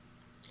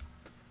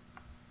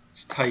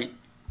tight.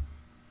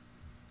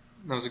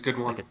 That was a good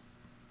one.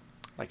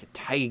 Like a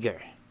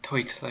tiger.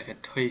 Tight like a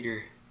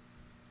tiger.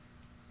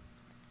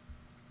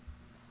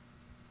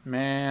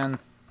 Man,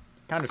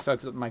 kind of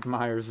sucks that Mike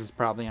Myers is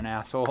probably an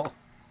asshole.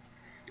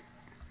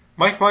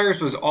 Mike Myers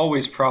was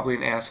always probably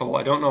an asshole.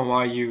 I don't know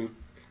why you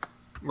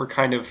were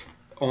kind of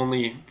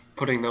only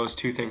putting those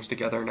two things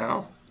together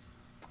now.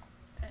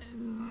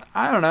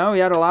 I don't know. He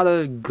had a lot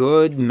of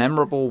good,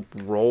 memorable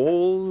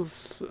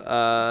roles.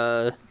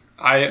 Wayne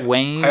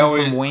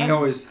from Wayne. I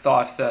always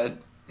thought that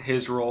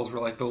his roles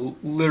were like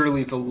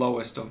literally the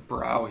lowest of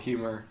brow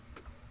humor,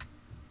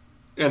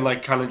 and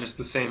like kind of just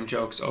the same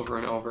jokes over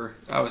and over.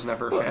 I was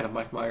never a fan of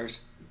Mike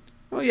Myers.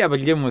 Well, yeah, but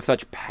you give him with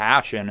such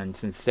passion and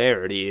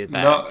sincerity.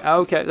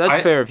 Okay,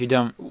 that's fair if you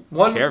don't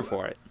care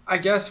for it. I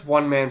guess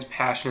one man's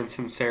passion and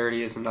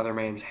sincerity is another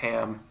man's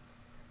ham.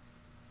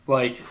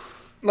 Like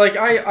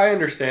I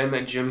understand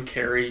that Jim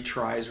Carrey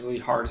tries really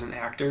hard as an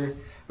actor,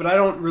 but I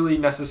don't really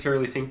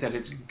necessarily think that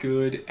it's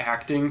good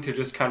acting to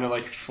just kind of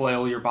like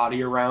flail your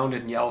body around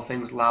and yell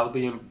things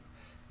loudly and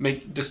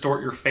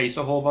distort your face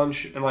a whole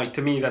bunch. And like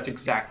to me, that's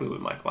exactly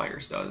what Mike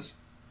Myers does.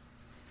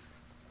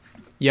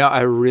 Yeah,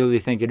 I really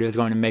think it is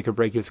going to make or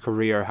break his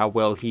career how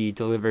well he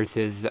delivers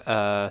his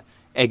Eggman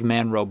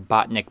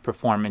Robotnik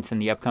performance in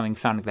the upcoming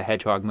Sonic the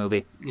Hedgehog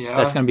movie. Yeah.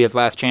 That's going to be his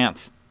last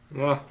chance.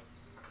 Yeah.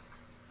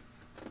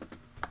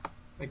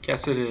 I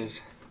guess it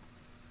is.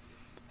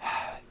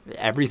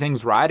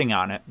 Everything's riding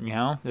on it, you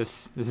know?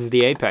 This is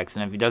the apex,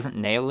 and if he doesn't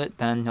nail it,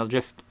 then he'll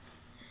just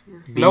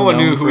be No one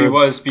knew who he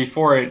was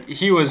before it.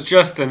 He was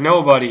just a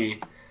nobody.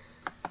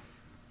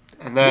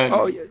 And then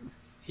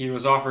he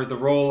was offered the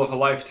role of a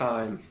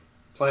lifetime,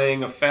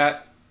 playing a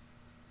fat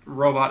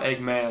robot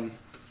Eggman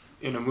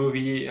in a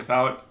movie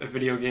about a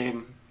video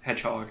game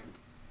hedgehog.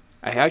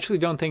 I actually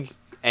don't think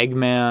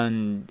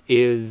Eggman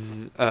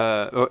is,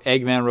 or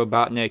Eggman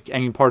Robotnik,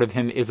 any part of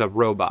him is a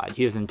robot.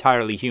 He is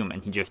entirely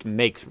human. He just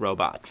makes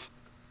robots.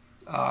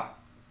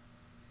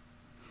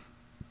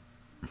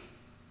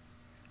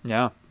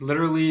 Yeah.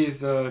 Literally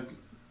the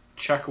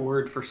Czech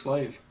word for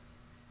slave.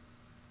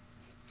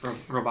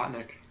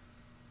 Robotnik.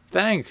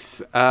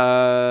 Thanks.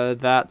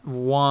 That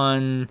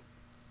one,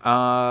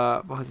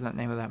 what was that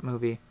name of that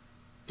movie?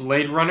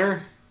 Blade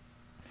Runner?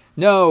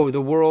 No,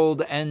 The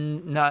World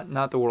End...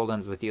 Not The World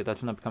Ends With You.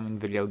 That's an upcoming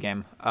video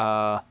game.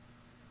 At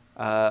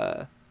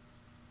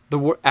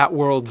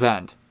World's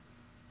End.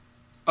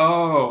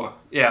 Oh,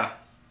 yeah.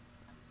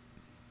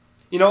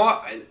 You know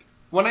what?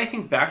 When I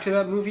think back to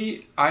that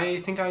movie,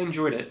 I think I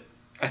enjoyed it.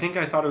 I think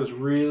I thought it was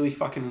really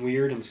fucking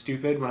weird and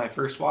stupid when I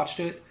first watched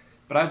it,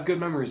 but I have good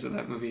memories of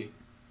that movie.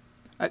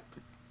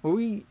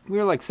 We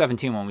were like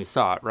 17 when we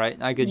saw it, right?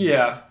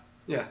 Yeah.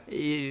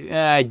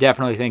 I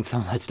definitely think some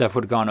of that stuff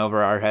would have gone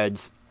over our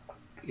heads.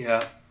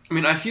 Yeah, I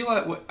mean, I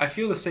feel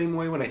the same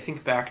way when I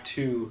think back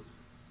to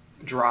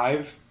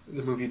Drive,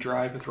 the movie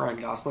Drive with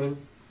Ryan Gosling.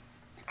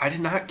 I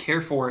did not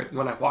care for it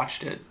when I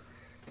watched it,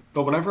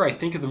 but whenever I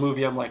think of the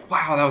movie, I'm like,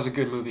 wow, that was a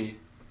good movie.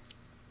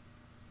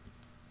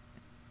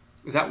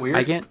 Is that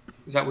weird?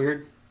 Is that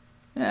weird?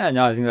 Yeah,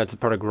 no, I think that's a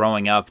part of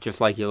growing up. Just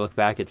like you look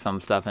back at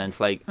some stuff and it's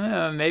like,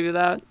 maybe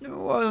that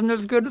wasn't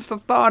as good as I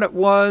thought it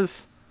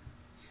was.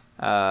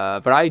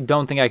 But I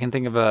don't think I can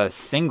think of a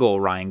single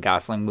Ryan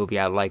Gosling movie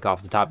I like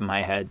off the top of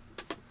my head.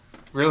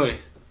 Really?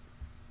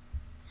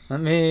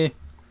 Let me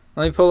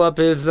pull up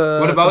his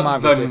What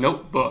about The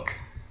Notebook?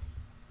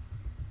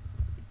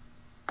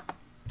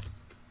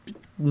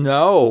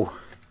 No.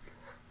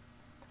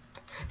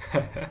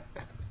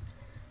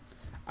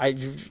 I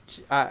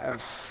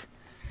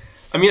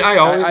mean,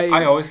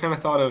 I always kind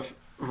of thought of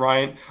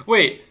Ryan.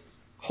 Wait,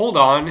 hold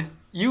on.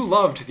 You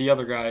loved The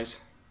Other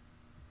Guys.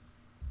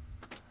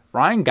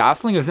 Ryan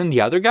Gosling is in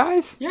The Other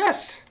Guys?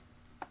 Yes.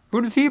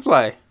 Who does he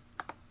play?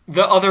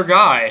 The other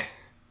guy.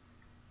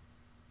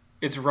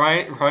 It's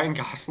Ryan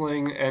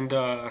Gosling and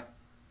oh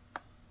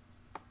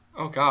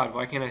god,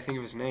 why can't I think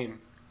of his name?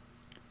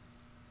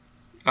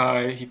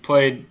 He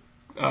played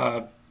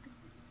the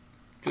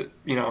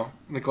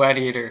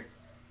Gladiator.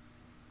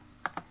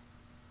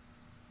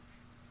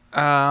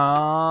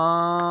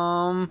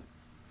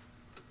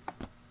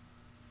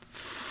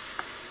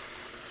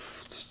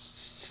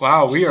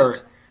 Wow, we are.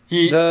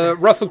 The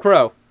Russell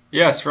Crowe.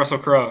 Yes, Russell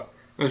Crowe.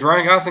 It was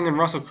Ryan Gosling and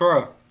Russell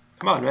Crowe.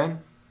 Come on,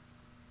 man.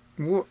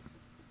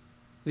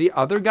 The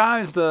Other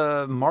Guys,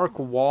 the Mark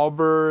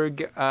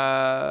Wahlberg,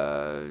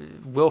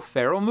 Will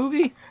Ferrell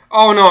movie?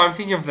 Oh, no, I'm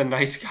thinking of The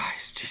Nice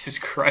Guys. Jesus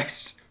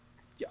Christ.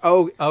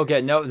 Oh,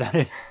 okay, no, that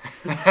is...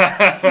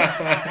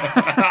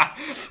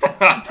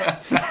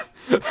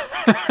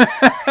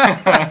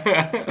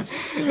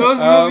 Those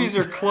movies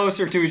are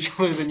closer to each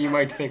other than you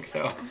might think,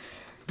 though.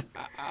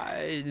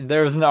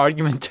 There's an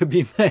argument to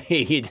be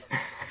made.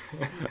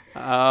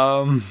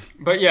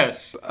 But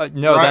yes.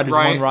 No, that is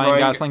one Ryan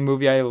Gosling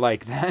movie I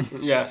like then.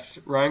 Yes,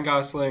 Ryan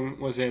Gosling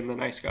was in The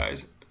Nice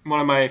Guys. One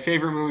of my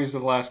favorite movies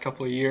of the last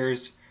couple of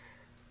years.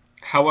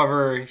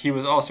 However, he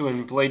was also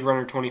in Blade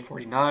Runner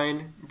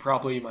 2049,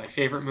 probably my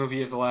favorite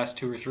movie of the last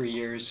 2 or 3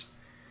 years.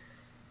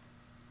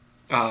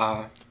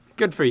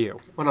 Good for you.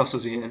 What else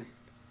was he in?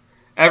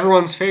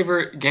 Everyone's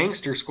favorite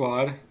Gangster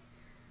Squad.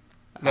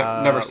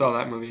 Never Uh, saw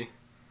that movie.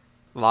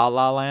 La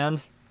La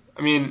Land.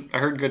 I mean, I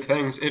heard good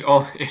things. It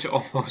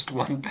almost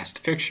won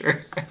Best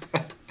Picture.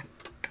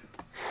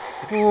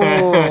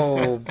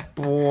 Oh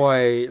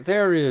boy,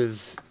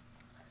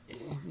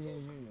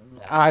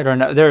 I don't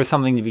know. There is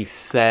something to be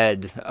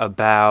said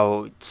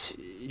about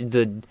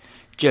the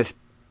just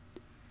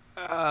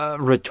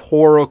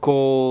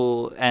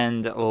rhetorical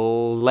and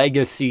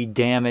legacy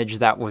damage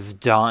that was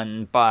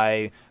done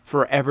by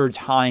forever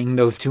tying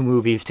those two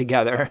movies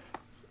together.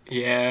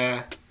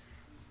 Yeah.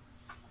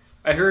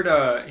 I heard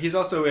he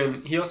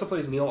also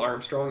plays Neil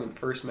Armstrong in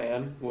First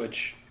Man,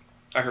 which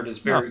I heard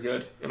is No. very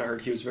good, and I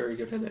heard he was very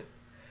good in it.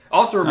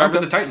 Also, Remember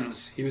the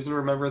Titans. He was in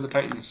Remember the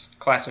Titans.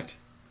 Classic.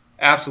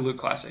 Absolute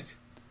classic.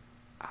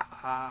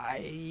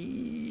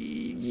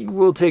 I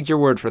will take your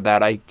word for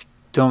that. I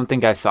don't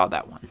think I saw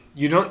that one.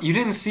 You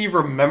didn't see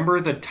Remember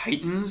the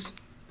Titans?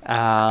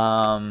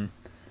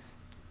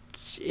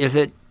 Is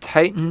it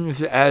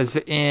Titans as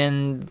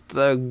in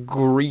the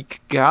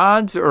Greek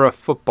gods or a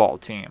football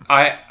team?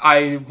 I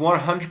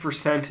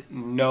 100%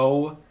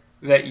 know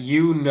that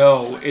you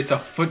know it's a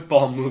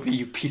football movie,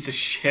 you piece of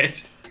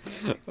shit.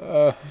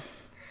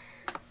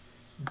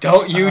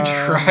 Don't you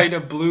try to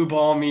blue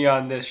ball me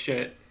on this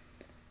shit.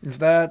 Is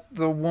that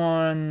the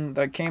one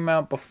that came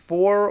out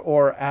before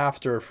or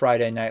after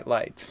Friday Night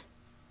Lights?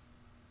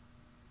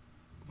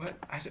 What?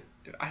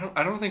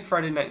 I don't think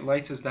Friday Night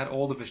Lights is that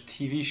old of a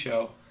TV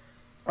show.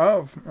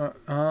 Oh,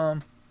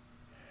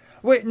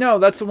 wait, no,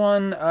 that's the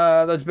one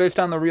that's based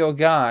on the real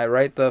guy,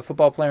 right? The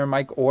football player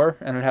Mike Orr,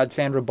 and it had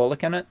Sandra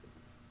Bullock in it.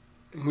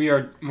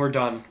 We're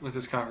done with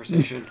this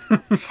conversation.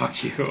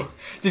 Fuck you.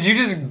 Did you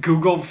just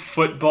Google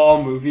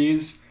football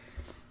movies?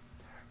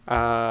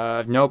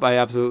 Nope, I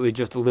absolutely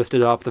just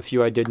listed off the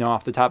few I did know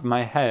off the top of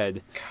my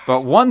head.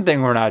 But one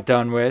thing we're not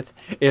done with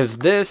is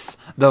this,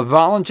 the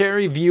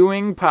Voluntary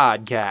Viewing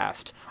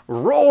Podcast.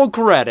 Roll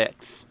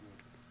credits.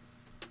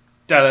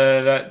 Da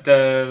da da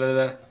da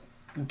da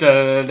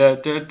da da da da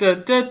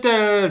da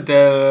da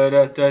da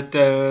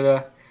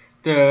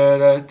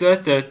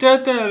da da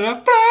da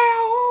da.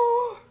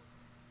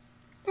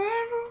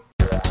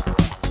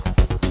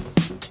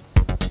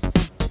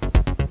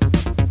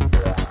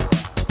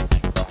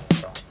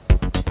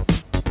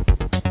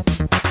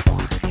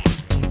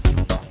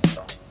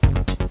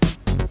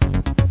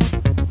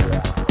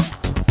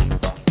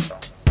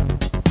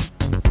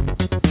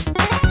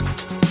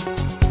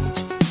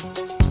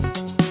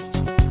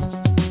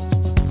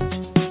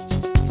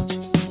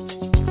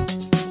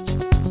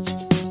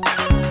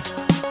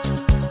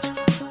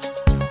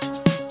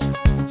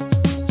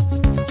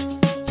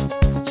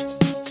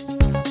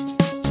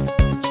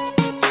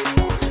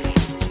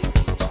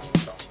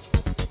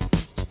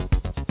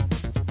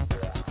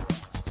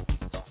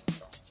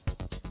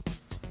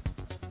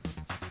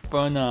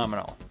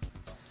 Phenomenal.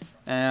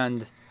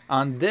 And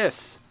on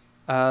this,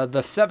 the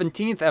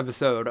 17th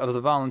episode of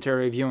the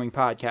Voluntary Viewing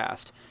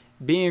Podcast,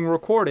 being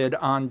recorded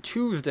on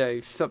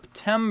Tuesday,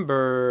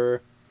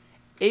 September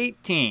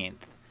 18th,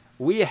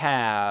 we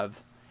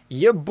have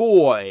your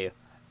boy,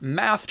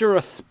 Master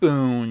of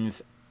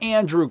Spoons,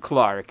 Andrew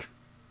Clark.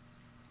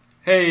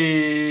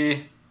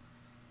 Hey,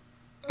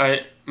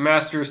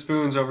 Master of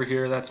Spoons over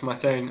here. That's my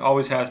thing.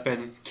 Always has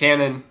been.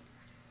 Canon.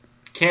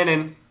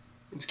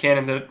 It's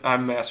canon that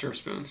I'm Master of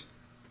Spoons.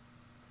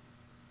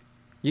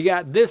 You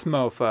got this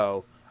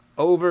mofo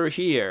over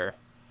here,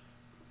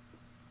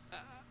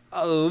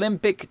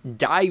 Olympic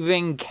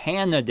diving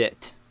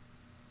candidate,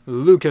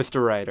 Lucas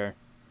DeRuyter.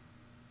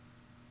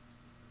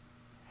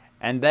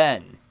 And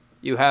then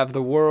you have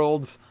the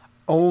world's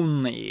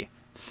only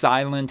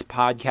silent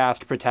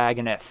podcast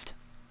protagonist,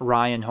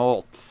 Ryan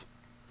Holtz.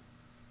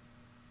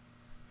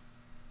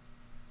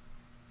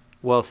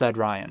 Well said,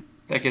 Ryan.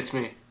 That gets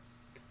me.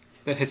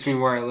 That hits me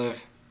where I live.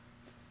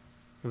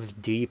 It was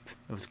deep.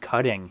 It was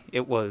cutting.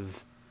 It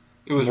was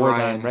It was more Ryan.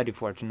 than I'm ready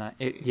for tonight.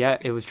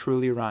 It was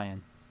truly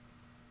Ryan.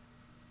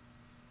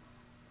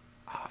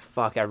 Oh,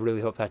 fuck, I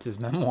really hope that's his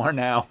memoir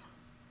now.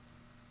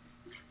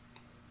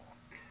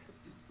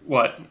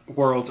 What?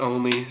 World's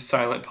only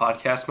silent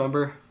podcast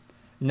member?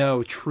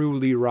 No,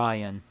 truly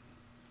Ryan.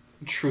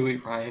 Truly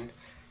Ryan.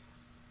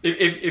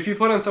 If you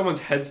put on someone's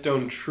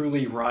headstone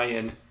Truly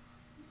Ryan,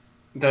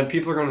 then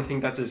people are going to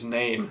think that's his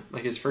name.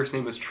 Like his first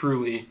name was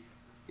Truly,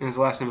 and his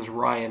last name is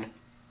Ryan.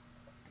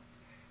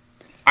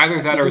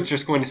 Either that or it's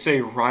just going to say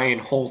Ryan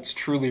Holtz,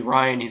 Truly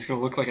Ryan. He's going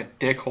to look like a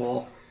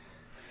dickhole.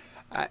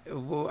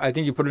 I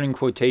think you put it in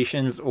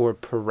quotations or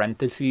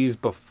parentheses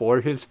before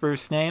his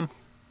first name.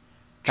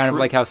 Kind of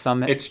like how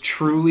some... It's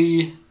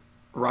Truly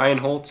Ryan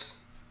Holtz?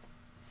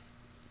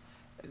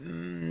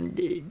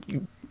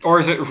 Or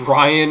is it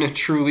Ryan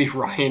Truly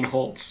Ryan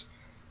Holtz?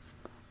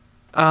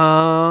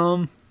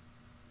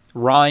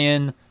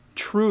 Ryan,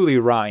 truly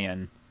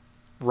Ryan.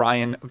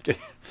 Ryan...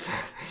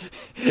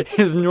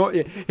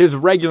 His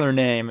regular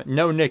name,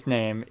 no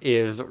nickname,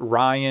 is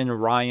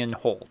Ryan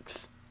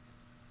Holtz.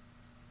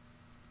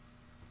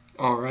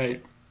 All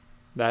right.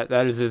 That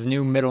is his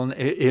new middle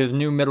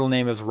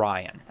name is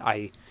Ryan.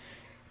 I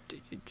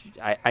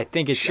I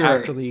think it's Sure.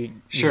 actually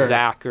Sure.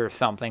 Zach or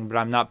something, but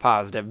I'm not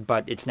positive.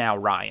 But it's now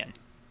Ryan.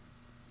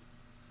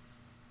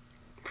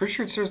 Pretty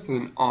sure it starts with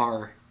an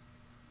R.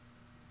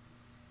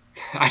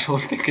 I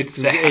don't think it's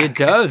Zach. It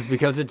does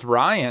because it's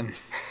Ryan.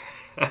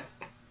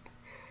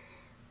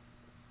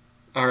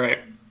 All right.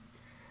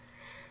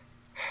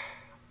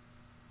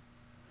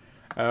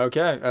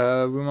 Okay,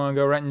 we want to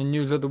go right into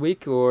news of the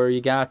week, or you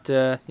got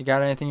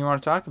anything you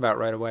want to talk about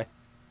right away?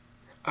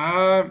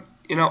 I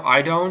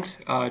don't.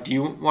 Do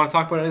you want to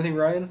talk about anything,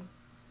 Ryan?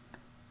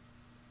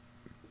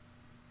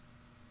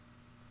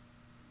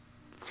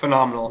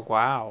 Phenomenal.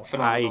 Wow,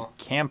 Phenomenal. I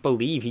can't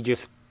believe he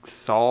just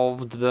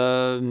solved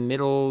the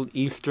Middle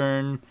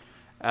Eastern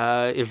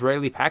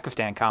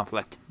Israeli-Pakistan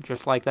conflict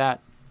just like that.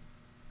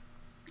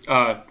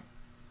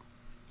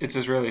 It's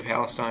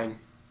Israeli-Palestine.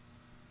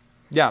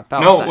 Yeah,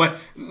 Palestine.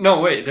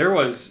 Wait. There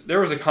was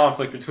a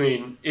conflict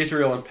between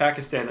Israel and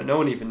Pakistan that no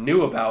one even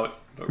knew about,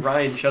 but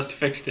Ryan just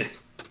fixed it.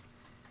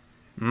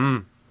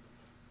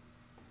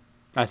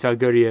 That's how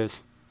good he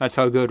is. That's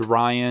how good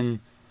Ryan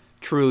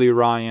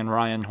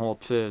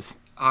Holtz is.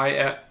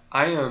 I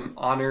am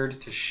honored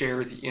to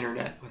share the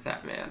internet with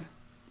that man.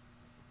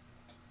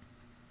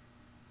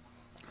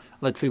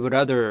 Let's see what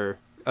other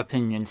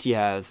opinions he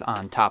has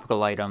on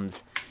topical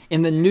items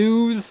in the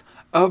news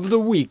of the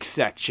week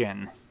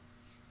section.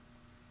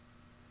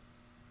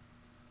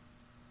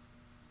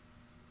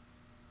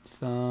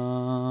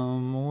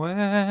 Somewhere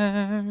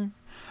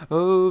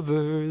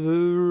over the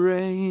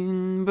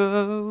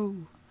rainbow,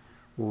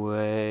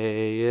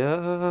 way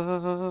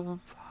up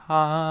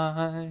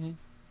high.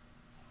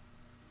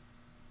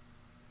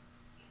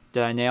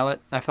 Did I nail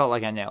it? I felt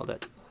like I nailed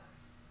it.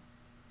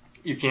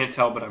 You can't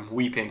tell, but I'm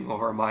weeping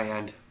over my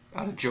end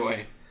out of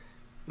joy.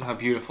 And how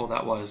beautiful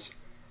that was.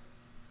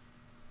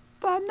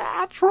 The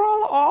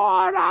natural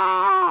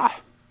order!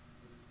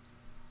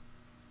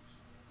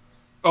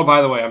 Oh,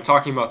 by the way, I'm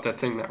talking about the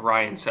thing that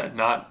Ryan said,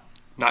 not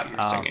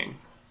your singing.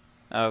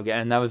 Okay,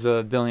 and that was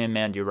a Billy and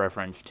Mandy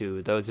reference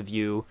to those of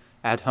you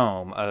at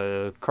home.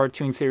 A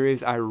cartoon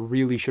series I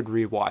really should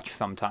rewatch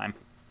sometime.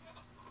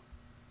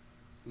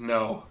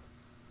 No.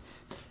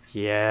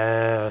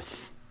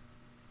 Yes.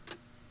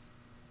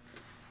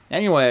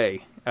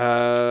 Anyway,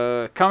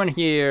 coming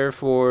here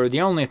for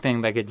the only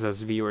thing that gets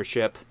us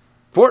viewership,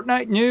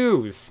 Fortnite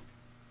news.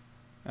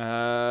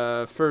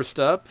 First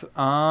up,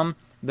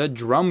 the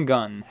drum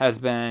gun has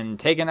been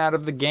taken out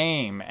of the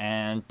game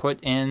and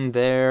put in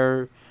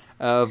their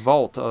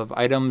vault of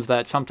items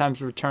that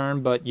sometimes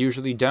return but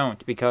usually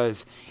don't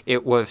because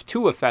it was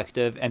too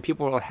effective and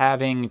people were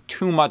having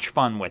too much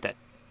fun with it.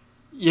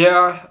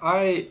 Yeah,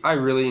 I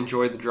really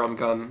enjoyed the drum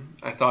gun.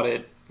 I thought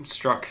it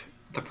struck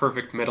the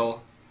perfect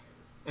middle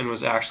and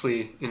was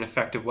actually an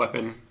effective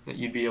weapon that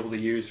you'd be able to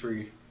use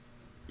where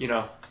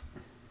you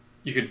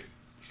could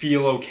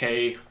feel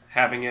okay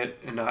having it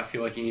and not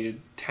feel like you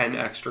needed 10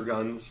 extra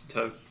guns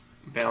to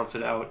balance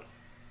it out.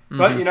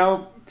 Mm-hmm.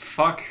 But,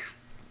 fuck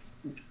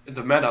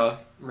the meta,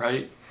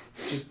 right?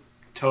 Just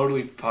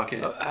totally fuck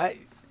it.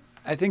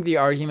 I think the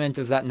argument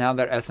is that now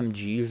that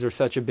SMGs are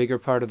such a bigger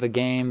part of the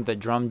game, the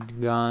drum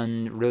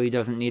gun really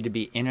doesn't need to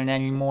be in it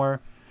anymore.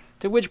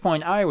 To which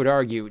point I would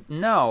argue,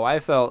 no, I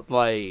felt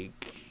as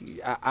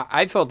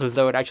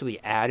though it actually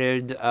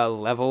added a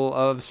level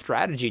of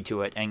strategy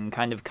to it and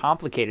kind of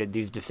complicated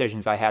these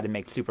decisions I had to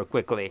make super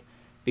quickly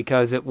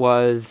because it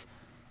was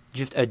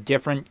just a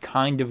different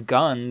kind of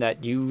gun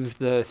that used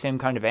the same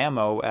kind of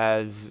ammo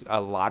as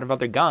a lot of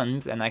other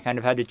guns, and I kind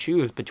of had to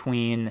choose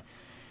between,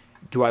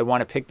 do I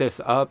want to pick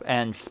this up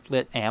and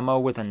split ammo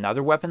with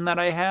another weapon that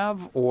I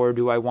have, or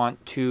do I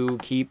want to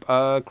keep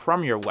a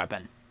crummier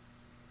weapon?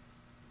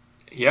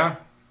 Yeah,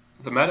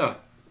 the meta.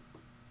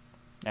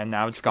 And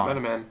now it's gone. Meta,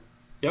 man.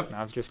 Yep.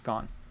 Now it's just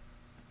gone.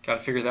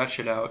 Gotta figure that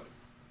shit out.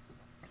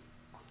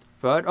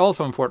 But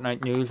also in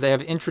Fortnite news, they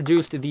have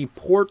introduced the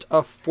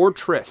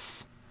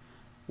Port-a-Fortress,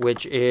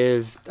 which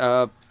is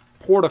a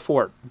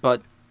Port-a-Fort,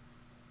 but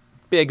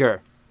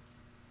bigger.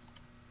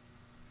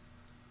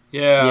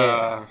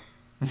 Yeah.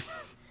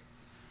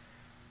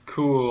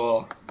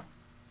 Cool.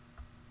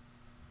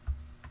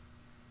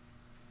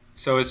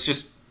 So it's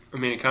just,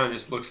 it kind of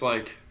just looks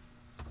like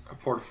a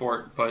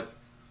Port-a-Fort, but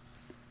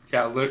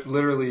yeah,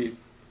 literally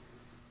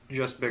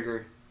just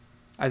bigger.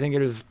 I think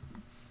it is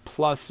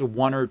plus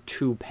 1 or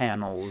 2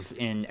 panels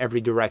in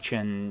every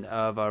direction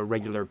of a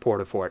regular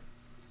Port-a-Fort.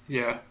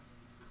 Yeah.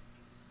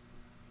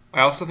 I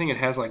also think it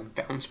has like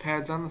bounce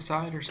pads on the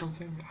side or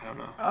something. I don't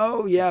know.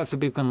 Oh, yeah, so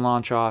people can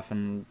launch off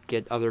and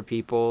get other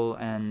people,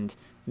 and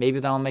maybe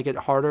that'll make it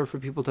harder for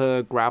people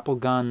to grapple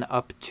gun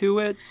up to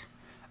it.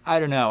 I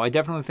don't know. I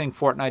definitely think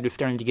Fortnite is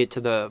starting to get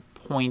to the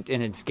point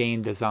in its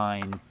game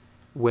design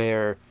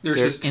where there's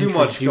just too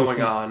much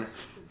going on.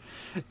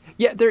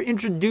 Yeah, they're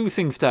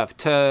introducing stuff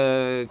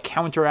to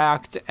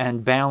counteract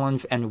and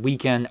balance and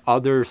weaken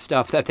other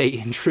stuff that they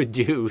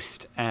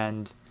introduced,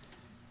 and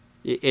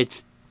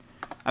it's,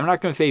 I'm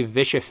not going to say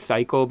vicious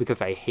cycle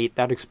because I hate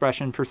that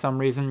expression for some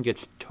reason. It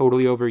gets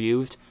totally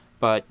overused,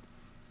 but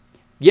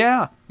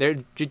yeah,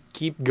 they just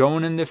keep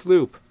going in this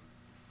loop.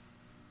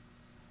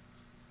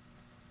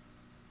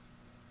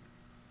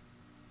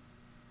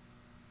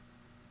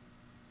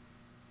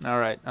 All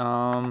right.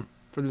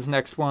 For this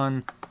next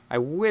one, I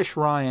wish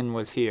Ryan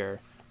was here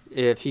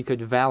if he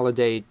could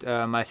validate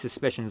my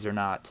suspicions or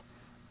not.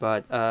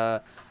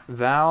 But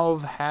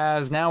Valve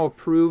has now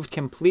approved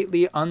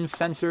completely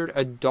uncensored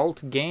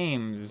adult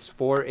games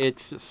for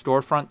its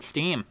storefront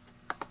Steam.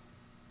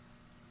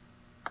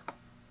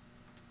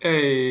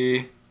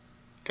 Hey,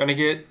 gonna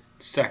get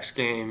sex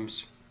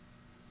games.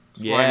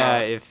 So why Yeah,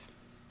 not? if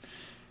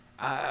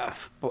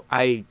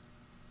I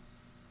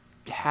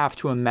have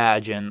to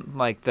imagine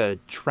like the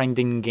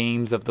trending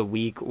games of the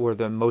week or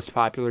the most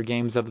popular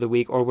games of the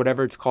week or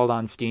whatever it's called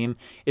on Steam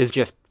is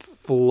just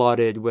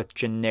flooded with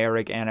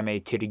generic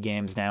anime titty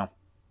games now.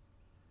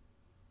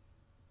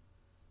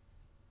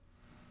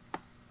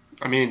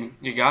 I mean,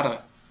 you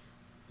gotta.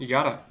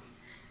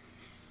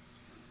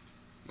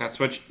 That's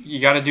what you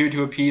gotta do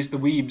to appease the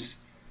weebs.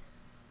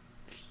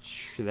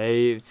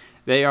 They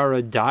they are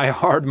a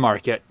die-hard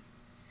market.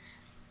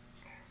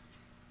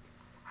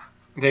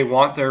 They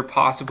want their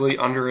possibly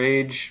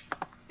underage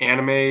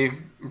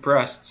anime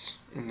breasts,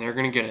 and they're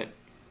gonna get it.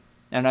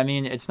 And I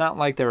mean, it's not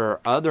like there are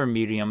other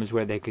mediums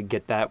where they could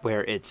get that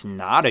where it's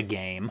not a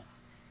game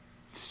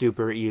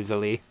super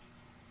easily.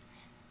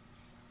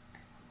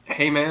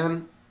 Hey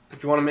man,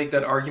 if you want to make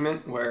that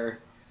argument where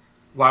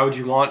why would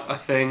you want a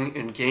thing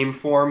in game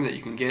form that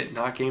you can get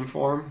not game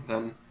form,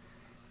 then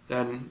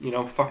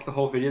fuck the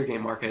whole video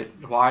game market.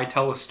 Why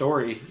tell a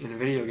story in a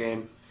video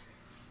game?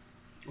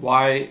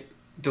 Why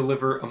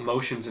deliver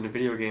emotions in a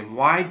video game?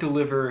 Why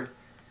deliver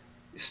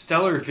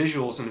stellar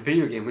visuals in a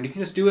video game when you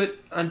can just do it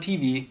on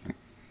TV?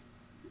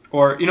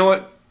 Or you know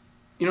what?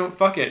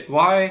 Fuck it.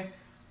 Why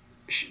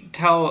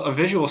tell a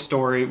visual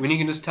story when you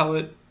can just tell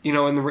it, in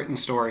the written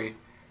story?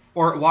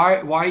 Or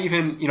why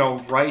even,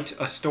 write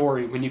a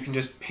story when you can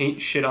just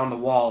paint shit on the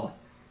wall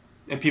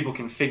and people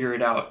can figure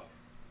it out?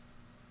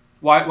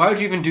 Why would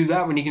you even do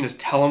that when you can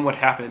just tell them what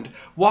happened?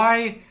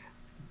 Why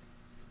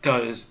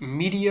does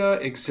media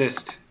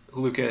exist,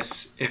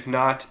 Lucas, if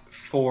not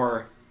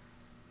for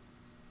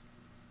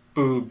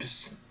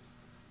boobs?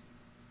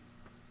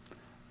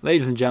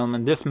 Ladies and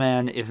gentlemen, this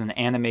man is an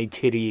anime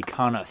titty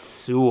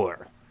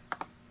connoisseur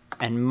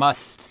and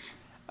must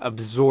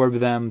absorb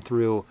them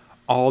through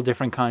all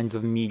different kinds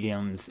of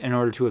mediums in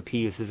order to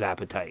appease his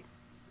appetite.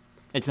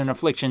 It's an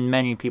affliction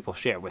many people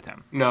share with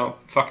him. No,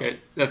 fuck it.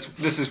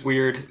 This is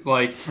weird.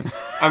 Like,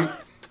 I'm,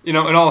 in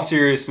all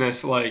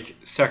seriousness, like,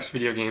 sex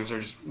video games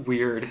are just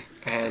weird,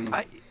 and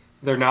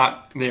they are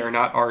not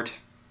art.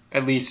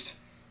 At least,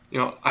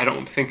 I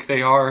don't think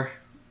they are.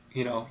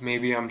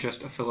 Maybe I'm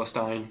just a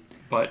Philistine,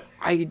 but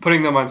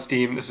putting them on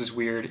Steam, this is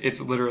weird.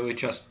 It's literally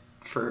just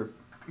for,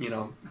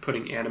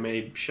 putting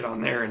anime shit on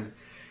there, and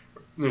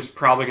there's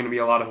probably going to be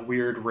a lot of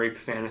weird rape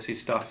fantasy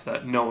stuff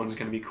that no one's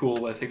going to be cool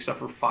with except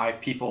for 5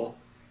 people.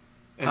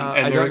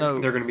 And they're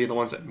going to be the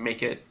ones that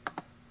make it.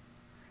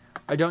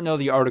 I don't know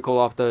the article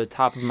off the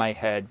top of my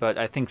head, but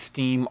I think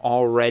Steam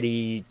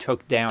already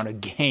took down a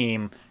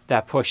game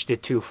that pushed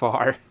it too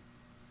far.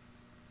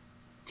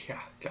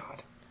 Yeah,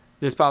 God.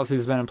 This policy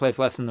has been in place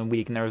less than a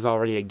week, and there was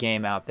already a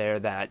game out there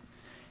that,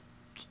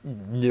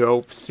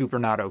 nope, super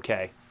not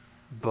okay.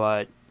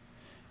 But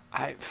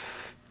I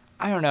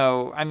don't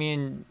know. I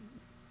mean,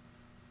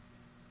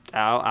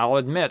 I'll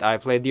admit I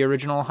played the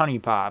original Honey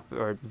Pop,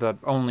 or the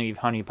only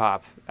Honey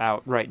Pop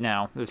out right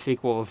now. The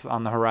sequel's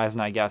on the horizon,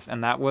 I guess,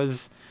 and that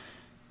was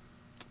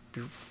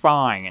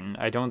fine.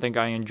 I don't think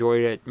I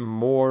enjoyed it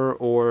more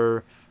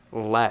or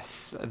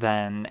less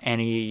than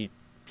any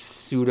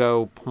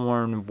pseudo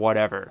porn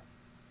whatever.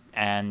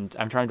 And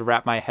I'm trying to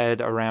wrap my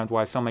head around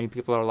why so many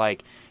people are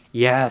like,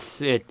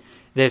 yes,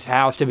 this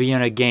has to be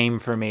in a game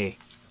for me.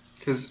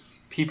 Because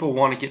people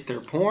want to get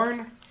their porn,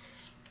 and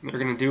they're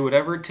going to do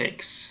whatever it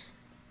takes.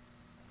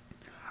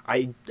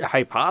 I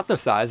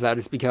hypothesize that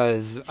it's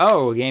because,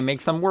 a game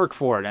makes them work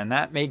for it, and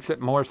that makes it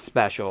more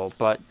special.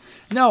 But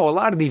no, a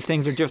lot of these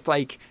things are just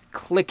like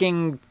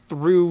clicking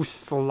through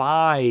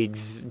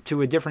slides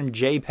to a different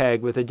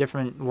JPEG with a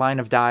different line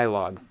of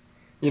dialogue.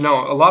 A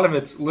lot of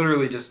it's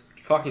literally just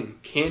fucking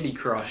Candy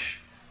Crush,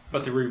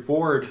 but the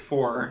reward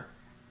for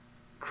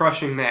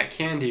crushing that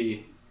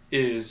candy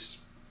is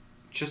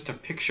just a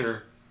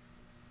picture.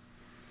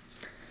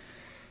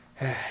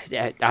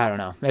 I don't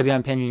know. Maybe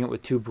I'm painting it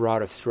with too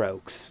broad of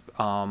strokes.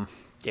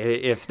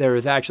 If there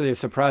is actually a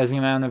surprising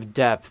amount of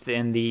depth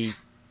in the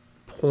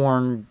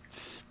porn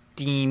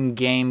Steam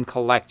game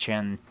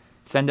collection,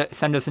 send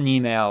us an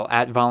email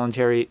at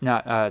voluntary.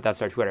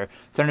 That's our Twitter.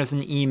 Send us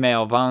an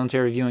email,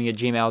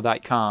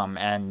 voluntaryviewing@gmail.com,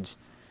 and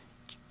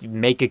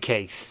make a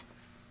case.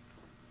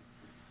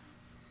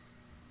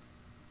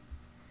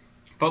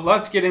 But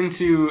let's get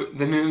into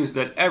the news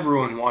that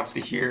everyone wants to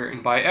hear,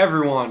 and by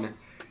everyone,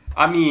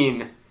 I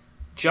mean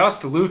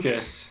just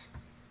Lucas.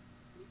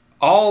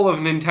 All of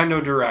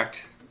Nintendo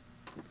Direct.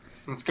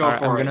 Let's go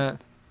for it.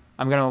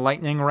 I'm gonna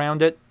lightning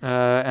round it,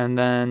 and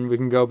then we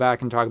can go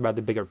back and talk about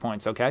the bigger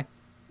points. Okay?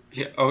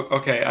 Yeah.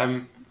 Okay.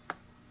 I'm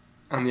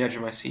on the edge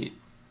of my seat.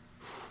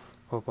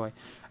 Oh boy.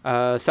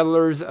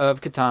 Settlers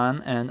of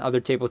Catan and other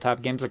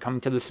tabletop games are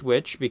coming to the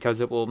Switch because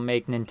it will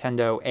make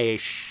Nintendo a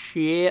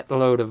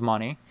shitload of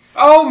money.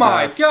 Oh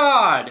my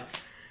god!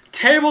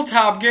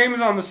 Tabletop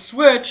games on the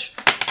Switch?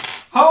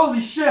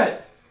 Holy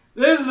shit!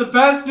 This is the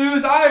best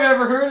news I've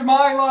ever heard in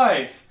my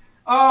life!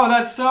 Oh,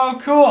 that's so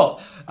cool!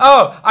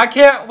 Oh, I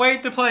can't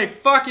wait to play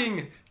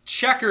fucking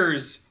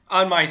checkers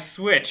on my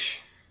Switch.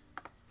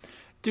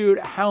 Dude,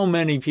 how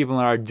many people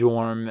in our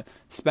dorm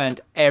spent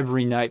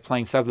every night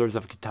playing Settlers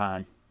of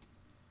Catan?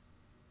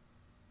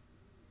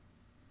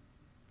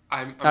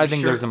 I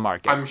think there's a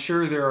market. I'm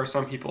sure there are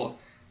some people,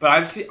 but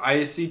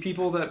I see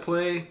people that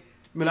play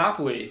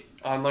Monopoly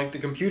on like the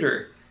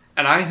computer,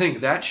 and I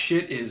think that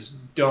shit is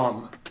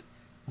dumb.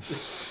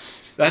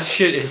 That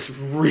shit is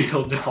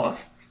real dumb.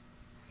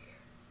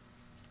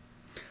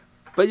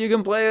 But you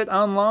can play it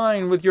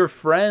online with your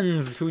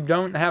friends who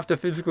don't have to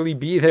physically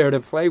be there to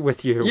play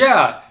with you.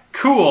 Yeah,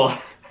 cool.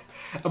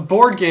 A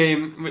board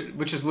game,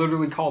 which is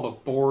literally called a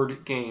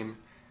board game,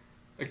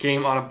 a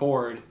game on a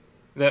board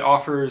that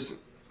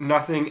offers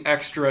nothing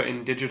extra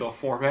in digital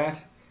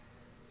format.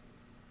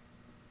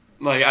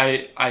 Like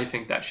I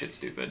think that shit's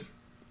stupid.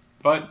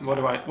 But what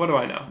do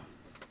I know?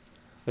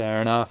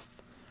 Fair enough.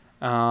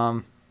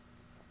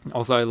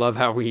 Also, I love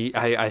how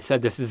I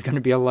said this is going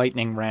to be a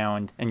lightning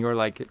round, and you're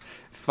like,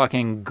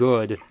 fucking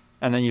good.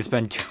 And then you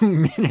spend 2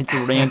 minutes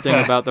ranting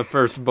about the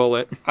first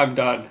bullet. I'm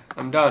done.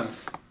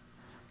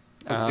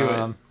 Let's do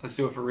it. Let's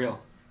do it for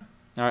real.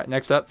 All right,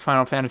 next up,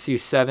 Final Fantasy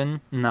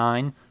 7,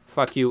 9,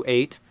 fuck you,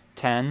 8,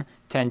 10,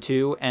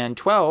 10-2, and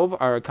 12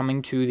 are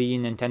coming to the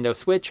Nintendo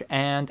Switch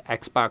and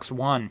Xbox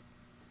One.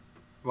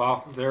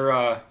 Wow,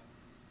 they're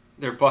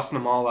busting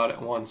them all out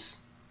at once.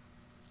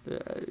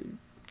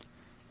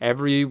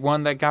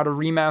 Everyone that got a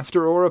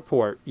remaster or a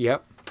port,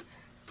 yep.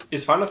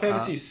 Is Final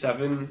Fantasy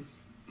 7,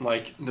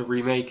 like, the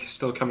remake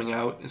still coming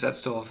out? Is that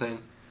still a thing?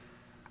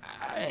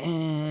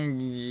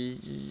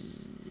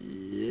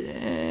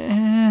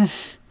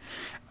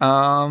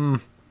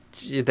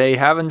 They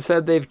haven't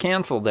said they've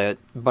canceled it,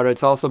 but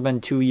it's also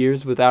been 2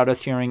 years without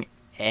us hearing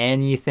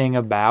anything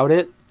about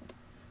it.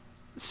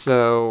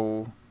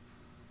 So,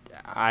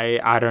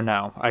 I don't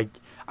know. I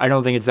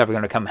don't think it's ever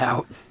going to come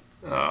out.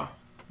 Oh,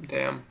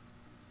 damn.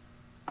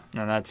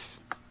 And that's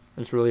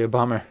really a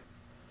bummer.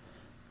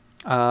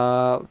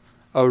 A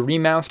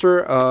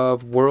remaster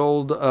of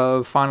World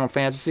of Final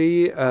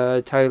Fantasy,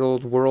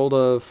 titled World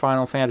of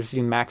Final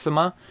Fantasy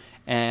Maxima,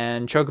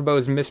 and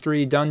Chocobo's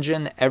Mystery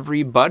Dungeon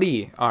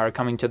Everybody are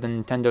coming to the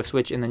Nintendo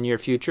Switch in the near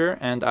future,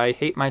 and I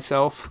hate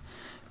myself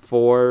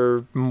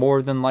for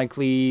more than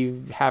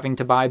likely having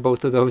to buy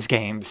both of those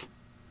games.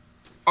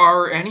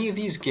 Are any of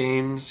these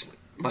games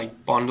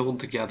like bundled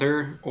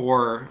together,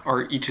 or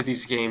are each of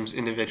these games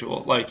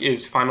individual? Like,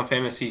 is Final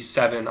Fantasy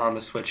 7 on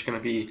the Switch going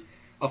to be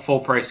a full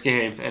price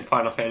game, and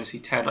Final Fantasy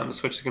 10 on the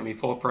Switch is going to be a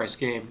full price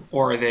game,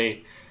 or are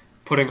they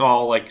putting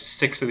all like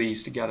 6 of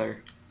these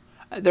together?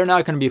 They're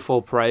not going to be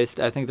full priced.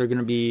 I think they're going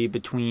to be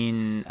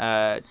between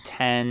 10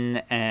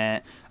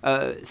 and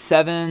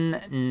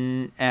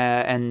 7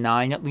 and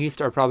 9 at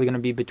least are probably going to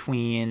be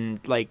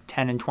between like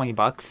 $10 and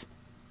 $20.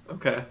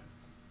 Okay.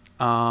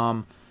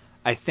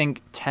 I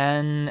think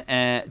 10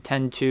 and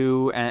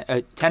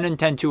 10-2 10 and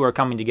 10-2 are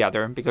coming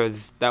together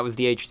because that was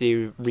the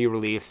HD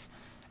re-release,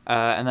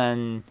 and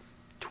then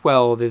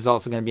 12 is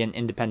also going to be an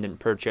independent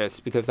purchase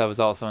because that was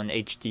also an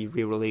HD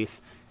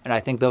re-release, and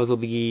I think those will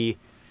be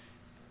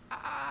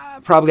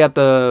probably at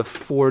the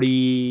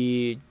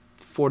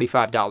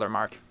 $45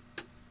 mark.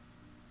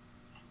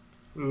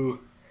 Ooh,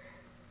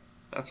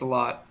 that's a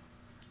lot.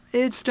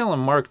 It's still a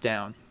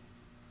markdown.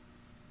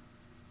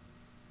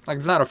 Like,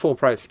 it's not a full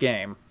price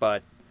game,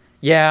 but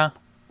yeah.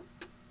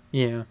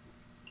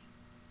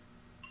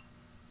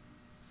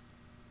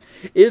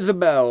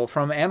 Isabelle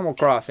from Animal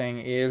Crossing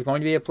is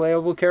going to be a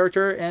playable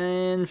character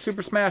in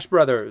Super Smash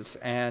Bros.,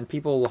 and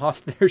people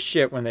lost their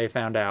shit when they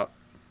found out.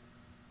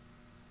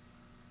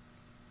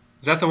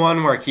 Is that the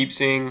one where I keep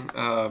seeing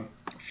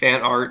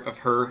fan art of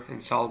her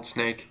and Solid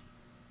Snake?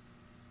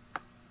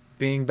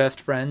 Being best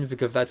friends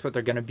because that's what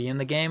they're going to be in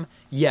the game?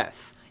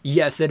 Yes,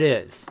 it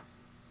is.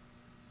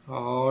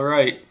 All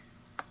right.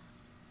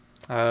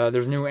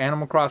 There's a new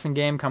Animal Crossing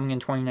game coming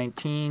in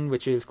 2019,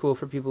 which is cool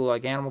for people who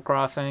like Animal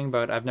Crossing,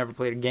 but I've never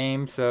played a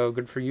game, so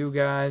good for you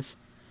guys.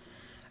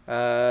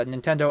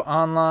 Nintendo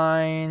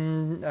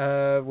Online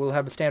will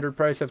have a standard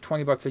price of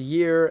 $20 a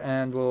year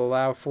and will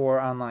allow for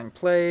online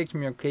play,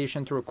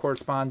 communication through a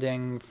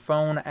corresponding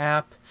phone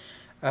app,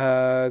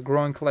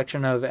 growing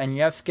collection of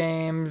NES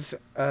games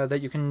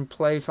that you can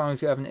play as long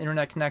as you have an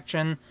internet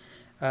connection,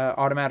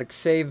 automatic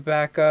save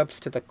backups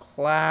to the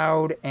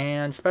cloud,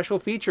 and special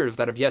features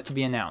that have yet to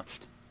be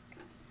announced.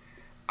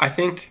 I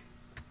think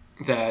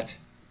that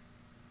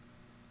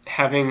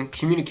having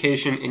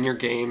communication in your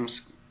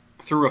games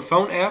through a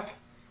phone app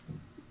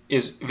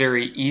is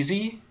very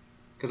easy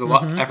because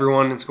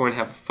everyone is going to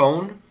have a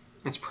phone.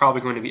 It's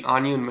probably going to be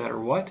on you no matter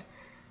what.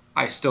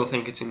 I still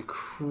think it's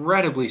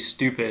incredibly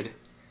stupid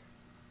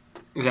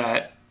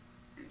that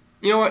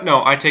You know what?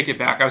 No, I take it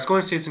back. I was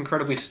going to say it's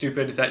incredibly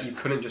stupid that you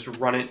couldn't just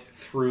run it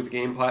through the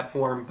game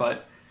platform,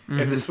 but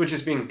if the Switch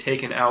is being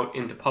taken out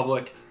into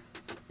public,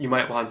 you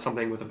might want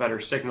something with a better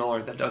signal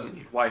or that doesn't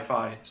need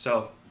Wi-Fi.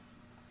 So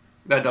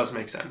that does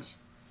make sense.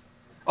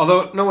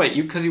 Although, no, wait,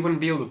 because you wouldn't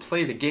be able to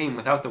play the game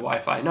without the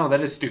Wi-Fi. No, that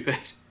is stupid.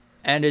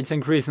 And it's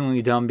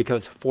increasingly dumb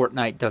because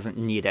Fortnite doesn't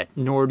need it,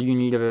 nor do you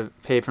need to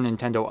pay for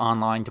Nintendo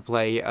Online to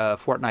play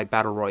Fortnite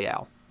Battle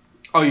Royale.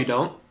 Oh, you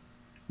don't?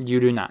 You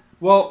do not.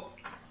 Well,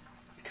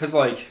 because,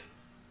 like,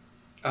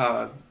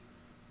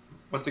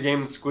 what's the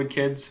game? Squid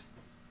Kids?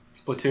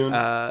 Splatoon?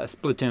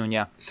 Splatoon,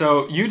 yeah.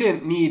 So you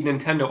didn't need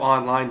Nintendo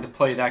Online to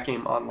play that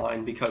game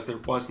online because there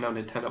was no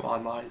Nintendo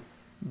Online.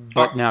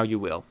 But now you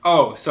will.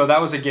 Oh, so that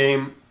was a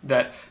game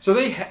that... So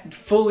they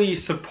fully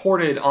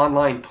supported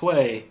online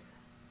play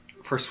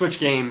for Switch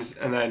games,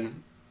 and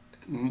then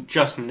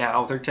just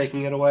now they're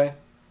taking it away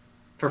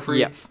for free?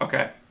 Yes.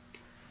 Okay.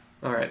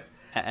 All right.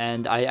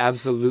 And I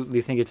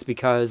absolutely think it's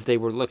because they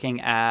were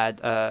looking at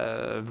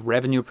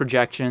revenue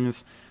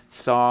projections,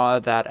 saw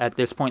that at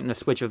this point in the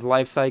Switch's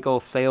life cycle,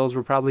 sales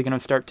were probably going to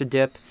start to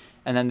dip,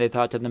 and then they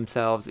thought to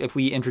themselves, if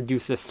we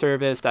introduce this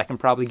service, that can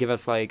probably give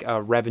us like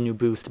a revenue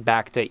boost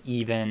back to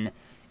even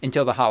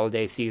until the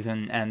holiday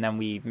season, and then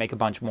we make a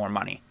bunch more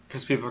money.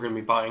 Because people are going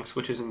to be buying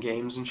Switches and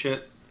games and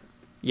shit?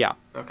 Yeah.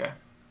 Okay.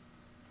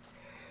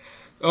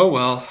 Oh,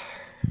 well.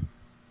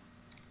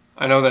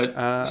 I know that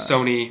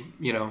Sony,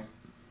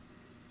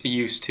 it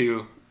used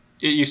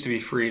to be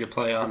free to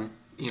play on,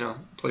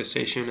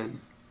 PlayStation, and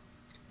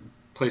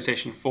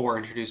PlayStation 4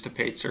 introduced a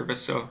paid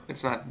service, so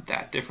it's not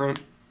that different.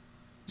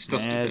 It's still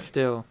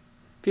stupid.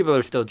 People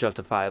are still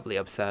justifiably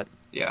upset.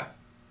 Yeah.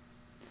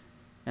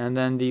 And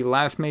then the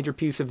last major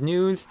piece of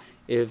news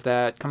is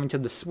that coming to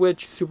the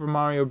Switch, Super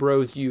Mario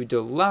Bros. U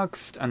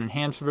Deluxe, an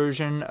enhanced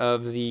version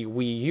of the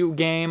Wii U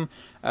game,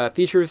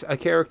 features a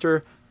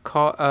character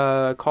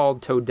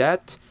called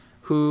Toadette,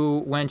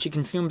 who, when she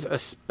consumes a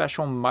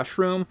special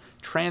mushroom,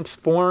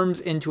 transforms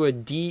into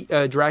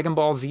a Dragon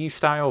Ball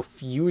Z-style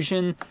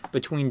fusion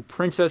between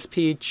Princess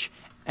Peach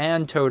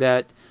and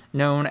Toadette,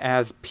 known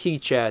as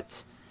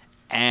Peachette.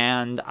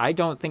 And I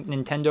don't think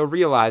Nintendo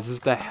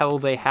realizes the hell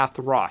they hath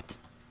wrought.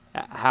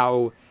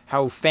 How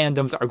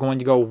fandoms are going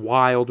to go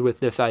wild with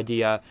this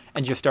idea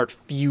and just start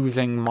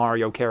fusing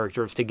Mario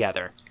characters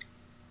together.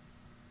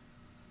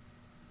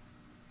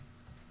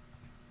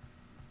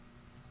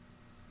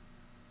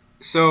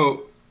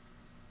 So,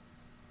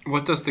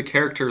 what does the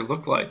character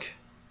look like?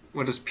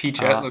 What does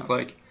Peachette look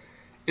like?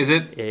 Is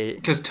it...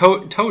 Because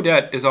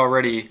Toadette is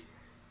already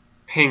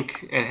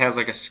pink and has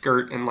like a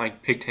skirt and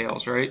like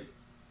pigtails, right?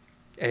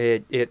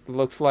 It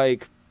looks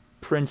like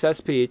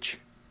Princess Peach,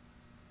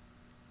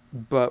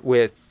 but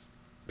with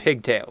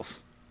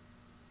pigtails.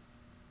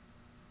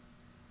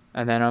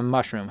 And then a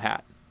mushroom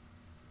hat.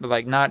 But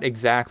like not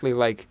exactly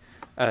like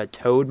a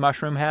Toad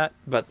mushroom hat,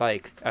 but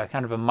like a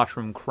kind of a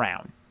mushroom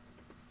crown.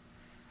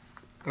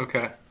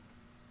 Okay.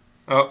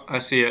 Oh, I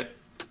see it.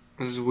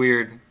 This is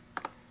weird.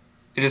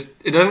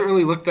 It doesn't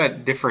really look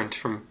that different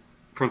from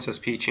Princess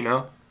Peach, you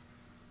know?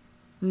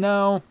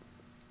 No.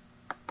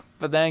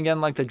 But then again,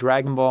 like the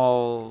Dragon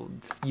Ball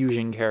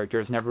fusion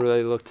characters never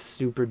really looked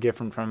super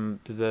different from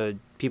the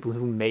people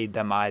who made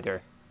them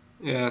either.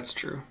 Yeah, that's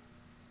true.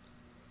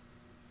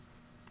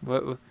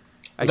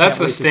 That's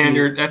the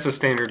standard. That's the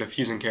standard of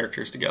fusing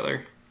characters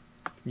together.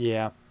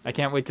 Yeah, I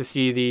can't wait to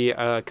see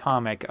the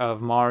comic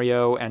of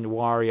Mario and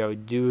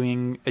Wario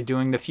doing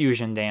the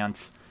fusion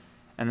dance,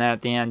 and then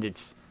at the end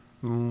it's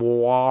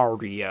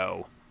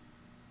Wario.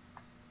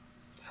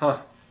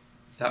 Huh?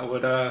 That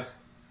would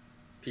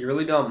be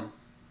really dumb.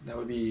 That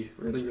would be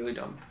really, really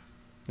dumb.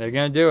 They're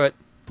gonna do it.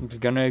 It's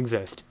gonna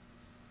exist.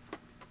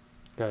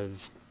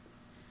 Because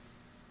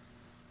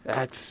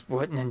that's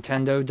what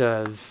Nintendo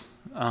does.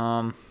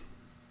 Do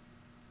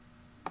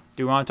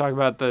you want to talk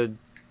about the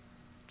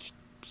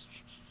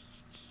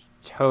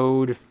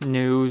Toad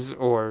news,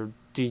 or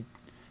do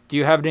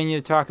you have any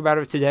to talk about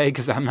it today?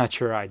 Because I'm not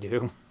sure I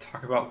do.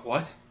 Talk about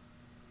what?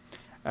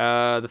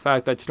 The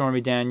fact that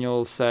Stormy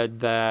Daniels said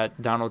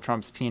that Donald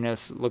Trump's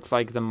penis looks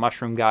like the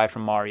mushroom guy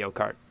from Mario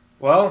Kart.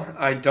 Well,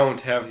 I don't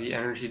have the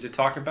energy to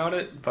talk about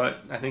it, but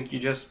I think you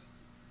just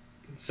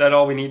said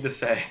all we need to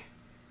say.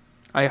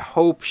 I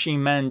hope she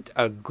meant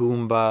a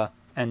Goomba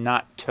and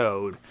not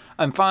Toad.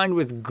 I'm fine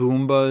with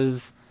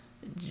Goombas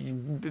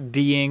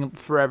being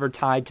forever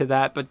tied to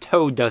that, but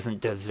Toad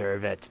doesn't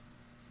deserve it.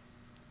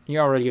 He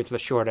already gets the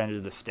short end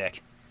of the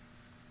stick.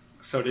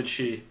 So did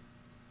she.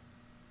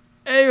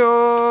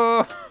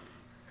 Ayo!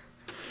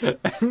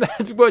 And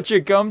that's what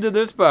you come to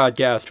this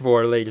podcast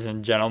for, ladies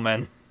and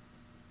gentlemen.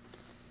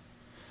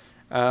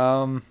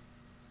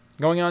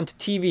 Going on to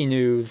TV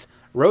news,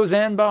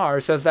 Roseanne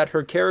Barr says that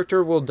her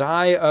character will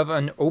die of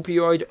an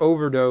opioid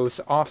overdose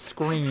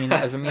off-screen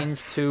as a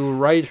means to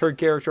write her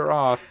character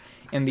off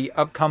in the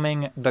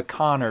upcoming The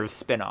Conners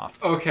spinoff.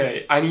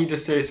 Okay, I need to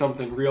say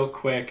something real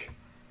quick.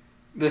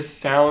 This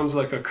sounds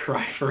like a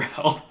cry for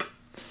help.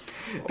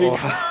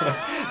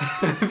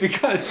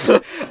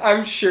 Because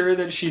I'm sure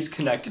that she's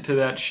connected to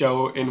that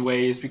show in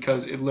ways,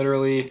 because it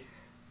literally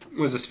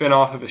was a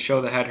spin-off of a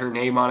show that had her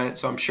name on it,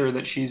 so I'm sure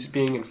that she's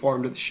being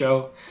informed of the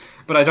show.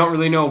 But I don't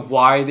really know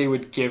why they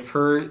would give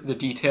her the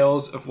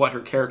details of what her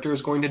character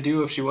is going to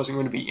do if she wasn't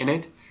going to be in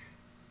it.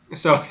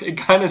 So it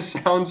kind of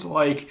sounds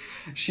like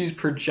she's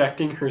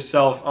projecting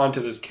herself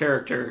onto this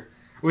character,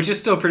 which is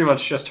still pretty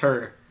much just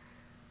her.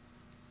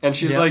 And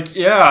she's like,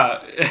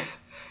 yeah,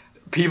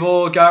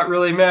 people got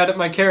really mad at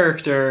my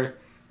character,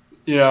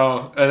 you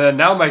know, and then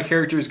now my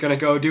character is going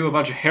to go do a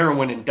bunch of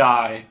heroin and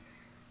die.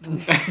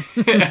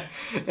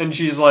 And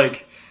she's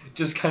like,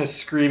 just kind of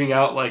screaming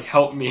out, like,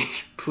 help me,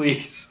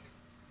 please.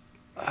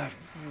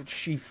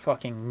 She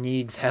fucking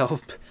needs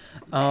help.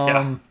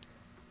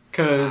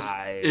 Because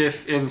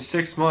if in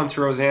 6 months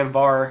Roseanne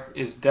Barr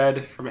is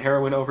dead from a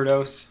heroin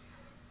overdose,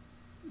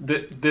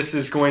 this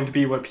is going to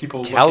be what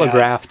people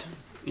telegraphed.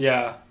 Look at.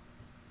 Yeah.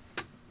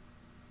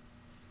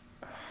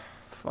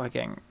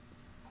 Fucking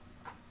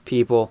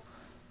people.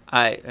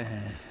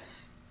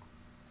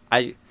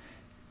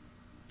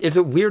 Is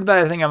it weird that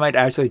I think I might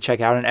actually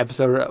check out an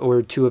episode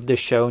or two of this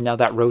show now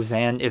that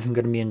Roseanne isn't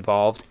going to be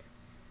involved?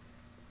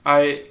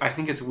 I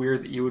think it's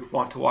weird that you would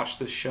want to watch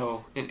this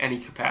show in any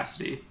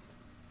capacity.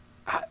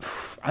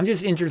 I'm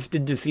just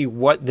interested to see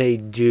what they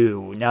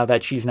do now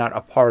that she's not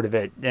a part of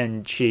it,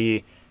 and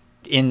she,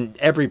 in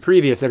every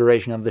previous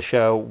iteration of the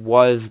show,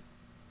 was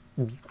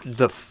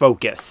the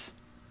focus.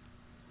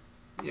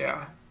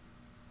 Yeah.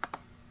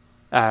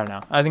 I don't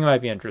know. I think it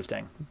might be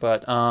interesting.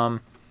 But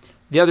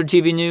the other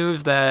TV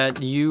news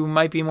that you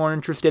might be more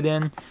interested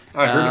in.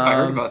 I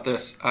heard about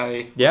this.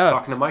 I was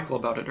talking to Michael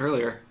about it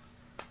earlier.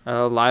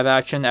 Live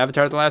action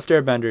Avatar The Last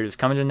Airbender is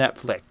coming to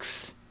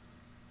Netflix.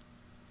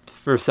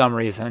 For some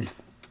reason.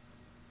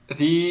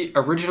 The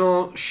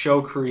original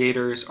show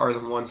creators are the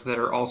ones that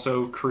are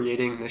also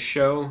creating this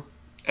show.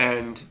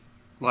 And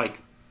like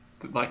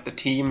the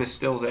team is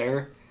still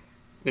there.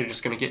 They're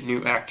just going to get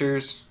new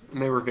actors.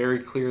 And they were very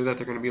clear that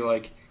they're going to be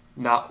like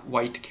not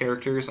white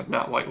characters, like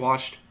not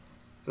whitewashed.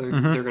 They're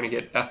going to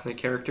get ethnic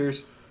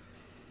characters.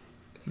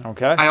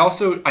 Okay.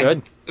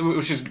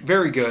 Which is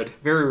very good,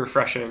 very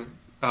refreshing.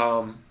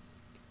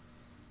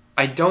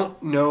 I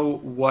don't know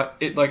what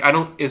it like.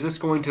 Is this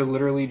going to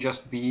literally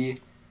just be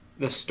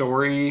the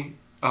story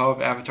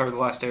of Avatar: The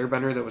Last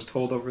Airbender that was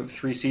told over the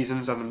 3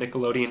 seasons on the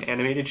Nickelodeon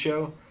animated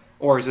show,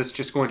 or is this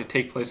just going to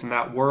take place in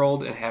that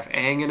world and have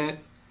Aang in it?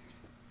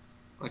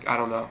 Like, I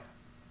don't know.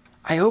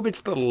 I hope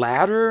it's the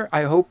latter.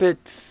 I hope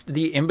it's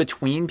the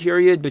in-between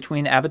period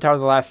between Avatar: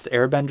 The Last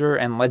Airbender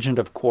and Legend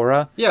of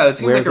Korra. Yeah, it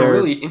seems like a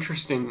really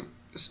interesting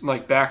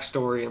like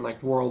backstory and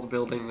like world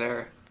building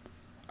there.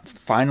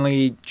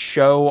 Finally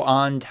show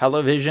on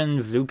television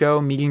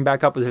Zuko meeting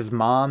back up with his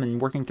mom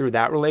and working through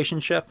that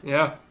relationship.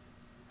 Yeah.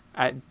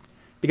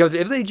 Because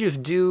if they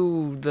just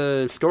do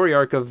the story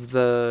arc of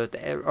the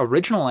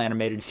original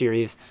animated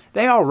series,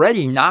 they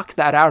already knocked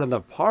that out of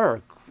the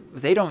park.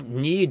 They don't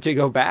need to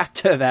go back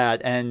to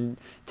that and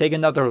take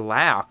another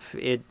lap.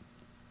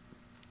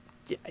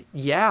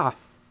 Yeah.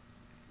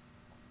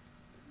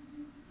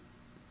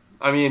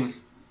 I mean,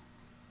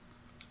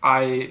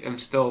 I am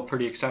still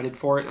pretty excited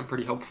for it. I'm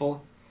pretty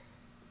hopeful.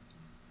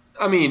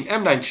 I mean,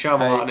 M. Night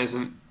Shyamalan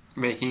isn't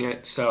making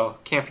it, so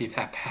can't be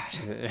that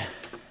bad.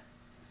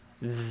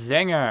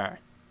 Zinger.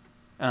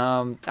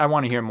 I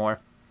want to hear more.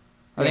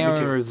 I think I'm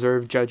going to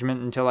reserve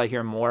judgment until I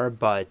hear more,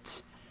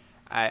 but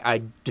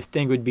I just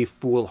think it would be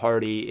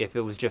foolhardy if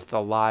it was just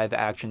the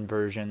live-action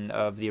version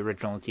of the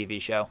original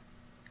TV show.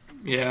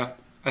 Yeah,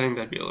 I think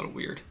that'd be a little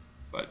weird,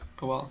 but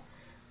oh well.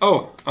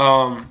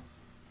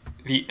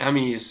 The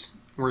Emmys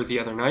were the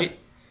other night.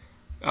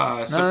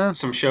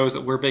 Some shows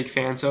that we're big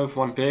fans of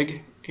won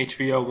big.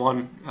 HBO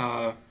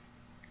won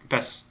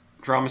Best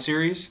Drama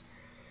Series.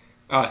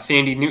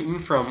 Thandie Newton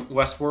from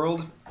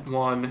Westworld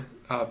won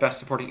Best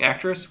Supporting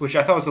Actress, which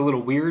I thought was a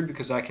little weird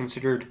because I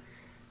considered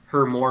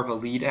her more of a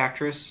lead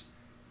actress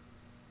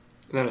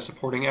than a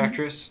supporting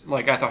actress.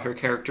 Like, I thought her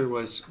character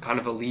was kind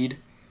of a lead.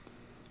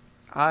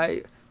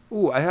 I'd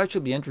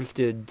actually be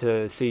interested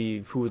to see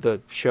who the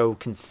show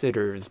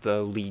considers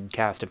the lead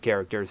cast of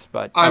characters,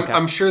 but okay.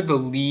 I'm sure the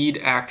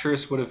lead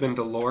actress would have been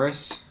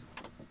Dolores.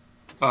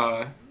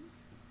 I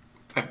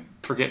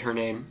forget her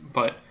name,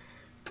 but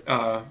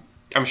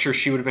I'm sure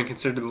she would have been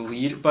considered the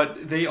lead.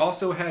 But they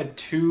also had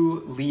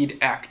 2 lead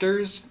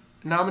actors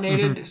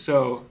nominated,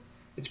 so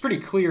it's pretty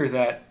clear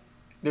that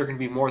there can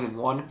be more than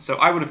one. So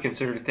I would have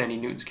considered Thandie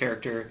Newton's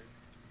character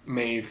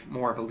Maeve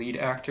more of a lead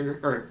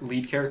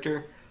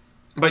character.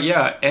 But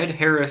yeah, Ed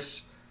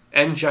Harris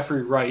and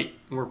Jeffrey Wright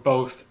were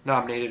both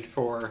nominated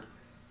for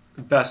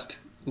Best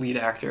Lead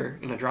Actor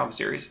in a Drama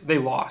Series. They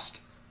lost,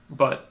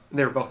 but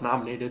they were both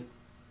nominated.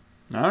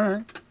 All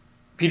right.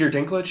 Peter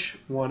Dinklage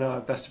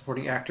won Best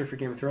Supporting Actor for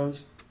Game of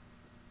Thrones.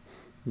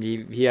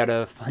 He had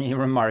a funny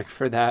remark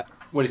for that.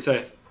 What'd he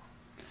say?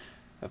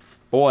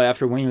 Boy,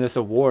 after winning this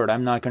award,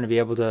 I'm not going to be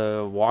able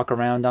to walk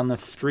around on the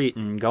street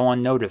and go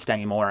unnoticed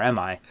anymore, am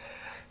I?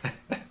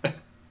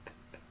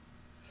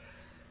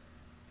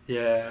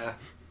 Yeah.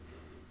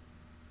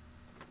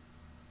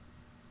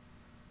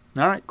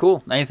 All right,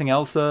 cool. Anything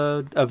else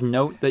of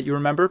note that you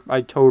remember?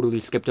 I totally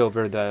skipped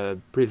over the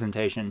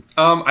presentation.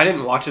 I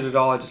didn't watch it at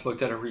all. I just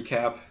looked at a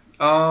recap.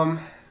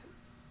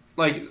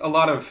 Like a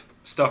lot of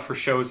stuff for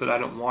shows that I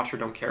don't watch or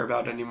don't care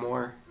about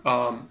anymore.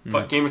 Yeah.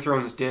 But Game of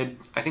Thrones did,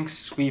 I think,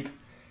 sweep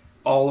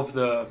all of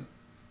the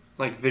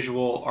like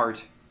visual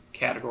art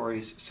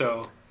categories.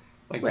 So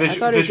like Wait, I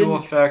thought it visual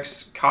didn't.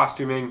 effects,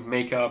 costuming,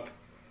 makeup,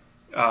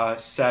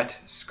 set,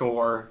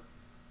 score.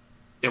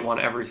 It won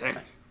everything.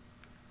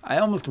 I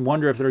almost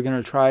wonder if they're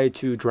going to try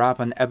to drop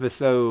an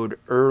episode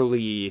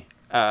early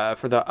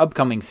for the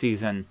upcoming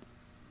season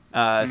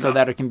so No,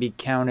 that it can be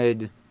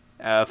counted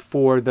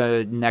for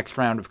the next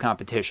round of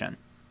competition.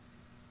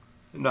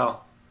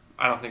 no,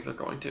 I don't think they're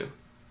going to.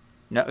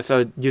 No,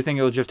 so do you think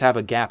it'll just have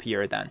a gap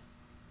year then?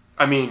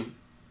 I mean,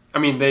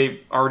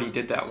 they already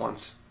did that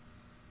once.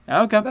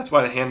 Okay. That's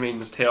why The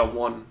Handmaid's Tale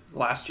won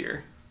last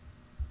year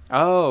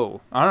Oh,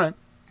 all right.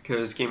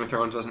 because Game of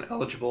Thrones wasn't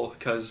eligible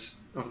because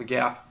of the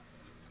gap.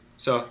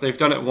 So they've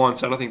done it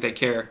once. I don't think they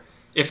care.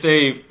 If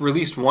they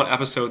released one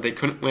episode, they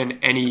couldn't win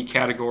any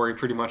category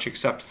pretty much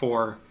except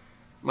for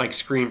like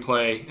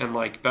screenplay and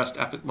like best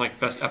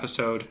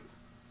episode.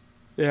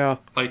 Yeah.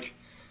 Like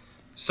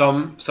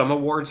some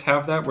awards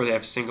have that where they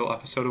have single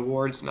episode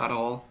awards, not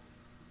all.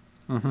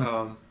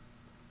 Mm-hmm.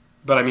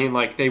 But I mean,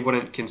 like they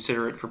wouldn't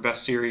consider it for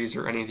best series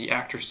or any of the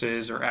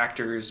actresses or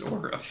actors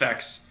or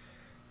effects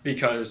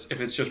because if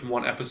it's just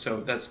one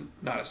episode, that's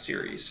not a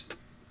series.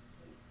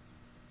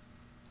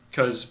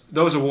 Because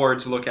those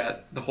awards look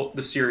at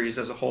the series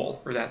as a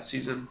whole or that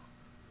season.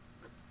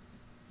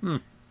 All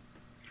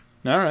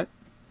right.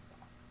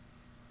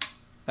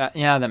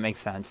 Yeah, that makes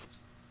sense.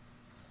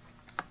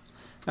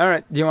 All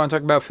right. Do you want to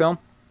talk about film?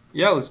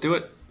 Yeah, let's do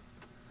it.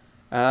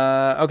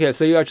 Okay,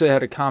 so you actually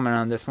had a comment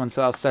on this one,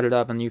 so I'll set it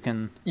up and you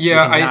can,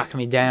 Yeah, knock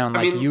me down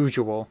like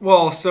usual.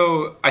 Well,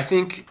 so I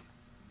think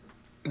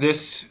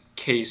this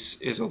case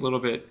is a little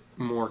bit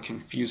more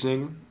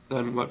confusing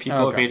than what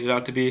people have made it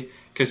out to be.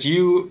 Because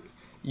you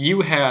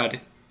had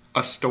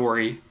a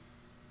story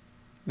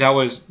that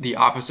was the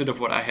opposite of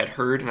what I had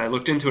heard, and I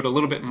looked into it a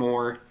little bit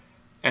more,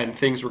 and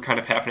things were kind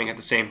of happening at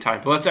the same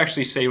time. But let's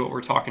actually say what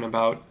we're talking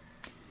about.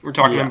 We're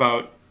talking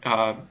about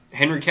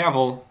Henry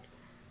Cavill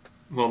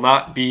will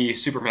not be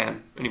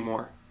Superman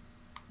anymore.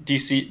 The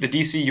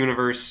DC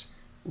universe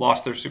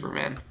lost their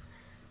Superman.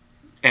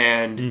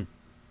 And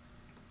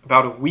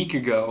about a week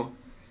ago,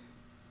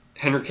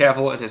 Henry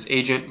Cavill and his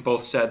agent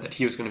both said that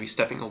he was going to be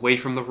stepping away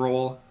from the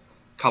role.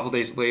 A couple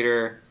days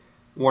later,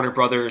 Warner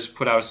Brothers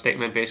put out a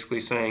statement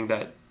basically saying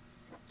that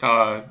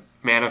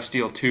Man of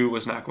Steel 2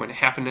 was not going to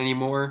happen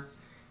anymore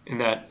and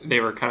that they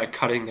were kind of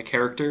cutting the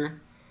character.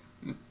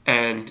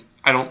 And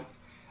I don't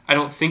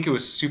think it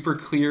was super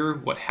clear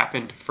what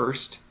happened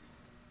first.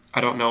 I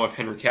don't know if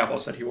Henry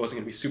Cavill said he wasn't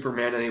going to be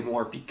Superman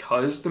anymore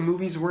because the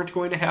movies weren't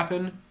going to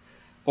happen,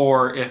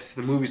 or if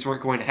the movies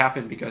weren't going to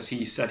happen because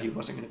he said he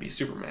wasn't going to be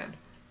Superman.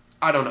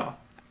 I don't know.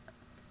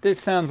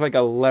 This sounds like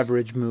a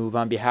leverage move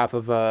on behalf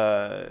of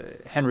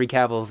Henry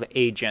Cavill's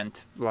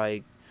agent.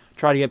 Like,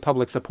 try to get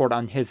public support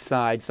on his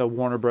side so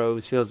Warner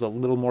Bros. Feels a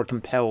little more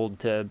compelled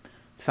to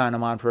sign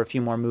him on for a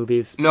few more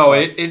movies. No,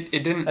 it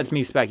didn't. That's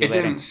me speculating.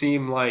 It didn't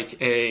seem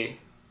like a...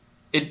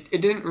 It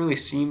didn't really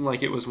seem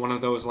like it was one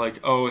of those, like,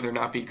 oh, they're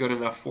not being good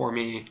enough for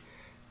me,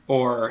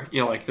 or, you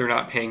know, like, they're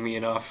not paying me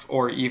enough,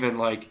 or even,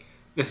 like,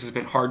 this has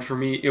been hard for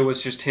me. It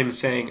was just him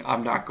saying,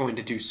 I'm not going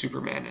to do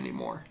Superman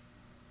anymore.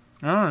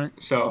 All right.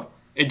 So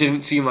it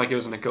didn't seem like it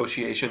was a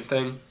negotiation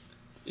thing.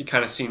 It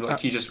kind of seemed like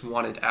he just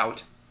wanted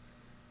out.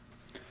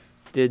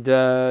 Did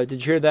you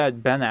hear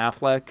that Ben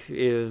Affleck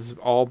is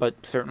all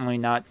but certainly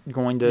not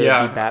going to be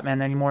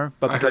Batman anymore?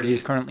 But because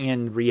he's currently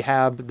in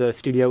rehab, the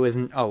studio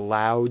isn't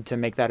allowed to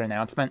make that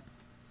announcement.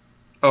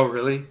 Oh,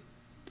 really?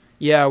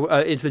 Yeah,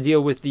 it's a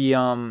deal with the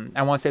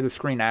I want to say the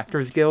Screen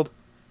Actors Guild.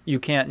 You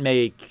can't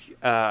make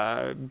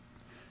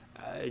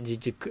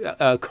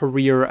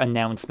career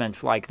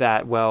announcements like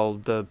that while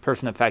the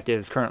person affected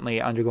is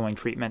currently undergoing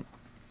treatment.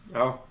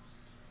 Oh.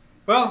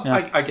 Well,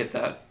 yeah. I get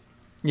that.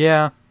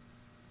 Yeah.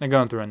 They're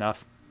going through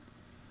enough.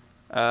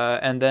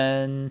 And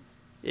then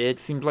it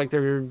seems like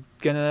they're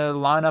going to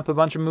line up a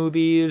bunch of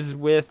movies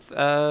with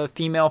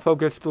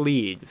female-focused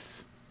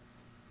leads,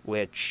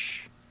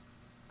 which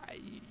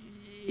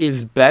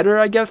is better,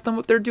 I guess, than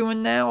what they're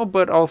doing now,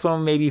 but also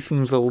maybe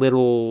seems a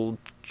little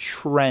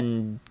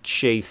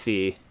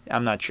trend-chasey.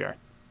 I'm not sure.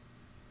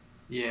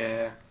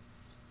 Yeah.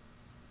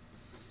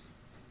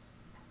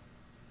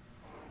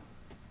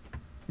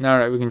 All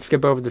right, we can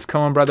skip over this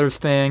Coen Brothers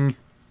thing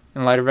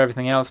in light of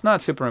everything else.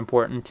 Not super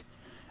important.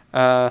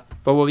 But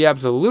what we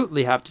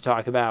absolutely have to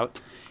talk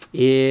about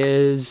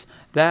is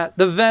that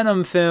the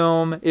Venom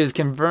film is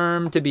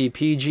confirmed to be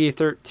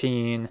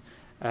PG-13,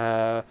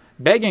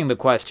 begging the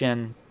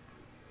question,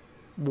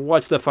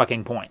 what's the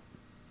fucking point?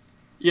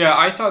 Yeah,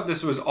 I thought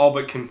this was all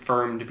but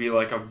confirmed to be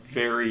like a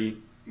very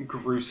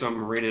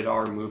gruesome rated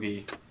R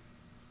movie.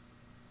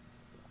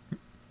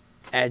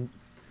 And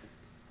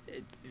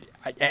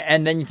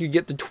And then you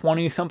get the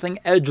 20-something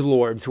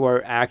edgelords who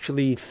are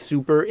actually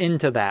super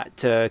into that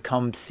to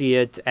come see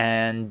it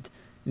and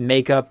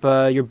make up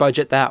your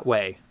budget that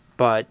way.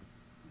 But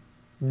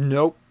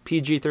nope,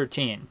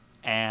 PG-13.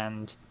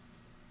 And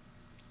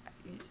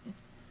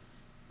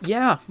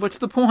yeah, what's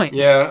the point?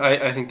 Yeah,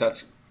 I think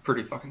that's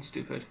pretty fucking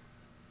stupid.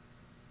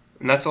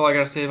 And that's all I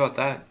gotta say about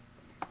that.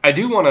 I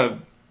do want to,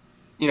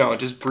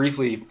 just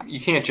briefly, you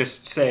can't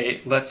just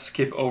say, let's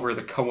skip over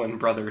the Coen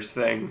brothers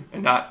thing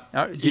and not...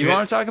 Do you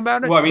want to talk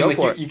about it? Well, I mean, Go like,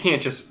 for it. you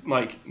can't just,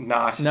 like,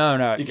 not...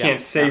 No. You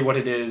can't say what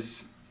it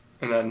is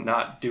and then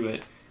not do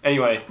it.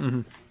 Anyway,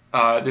 there's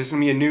going to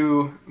be a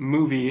new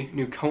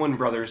Coen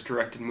brothers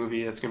directed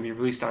movie that's going to be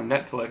released on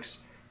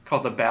Netflix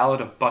called The Ballad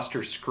of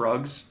Buster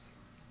Scruggs.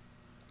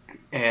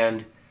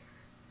 And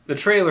the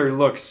trailer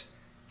looks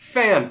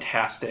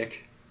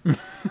fantastic.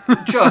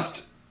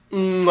 Just,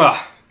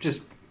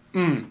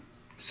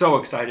 so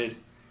excited.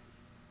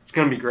 It's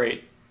gonna be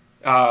great.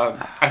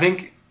 I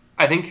think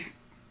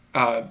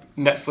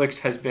Netflix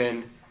has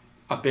been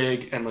a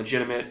big and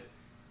legitimate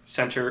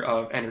center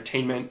of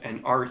entertainment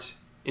and art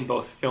in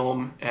both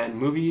film and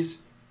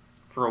movies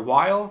for a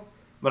while,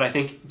 but I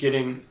think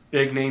getting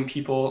big name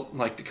people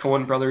like the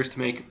Coen brothers to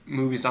make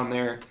movies on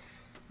there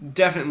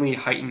definitely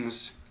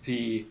heightens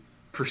the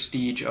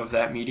prestige of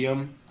that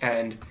medium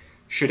and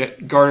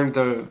should garner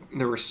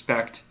the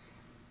respect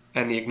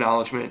and the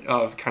acknowledgement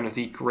of kind of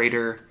the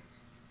greater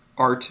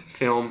art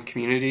film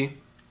community.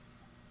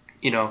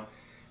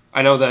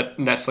 I know that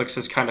Netflix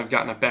has kind of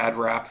gotten a bad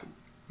rap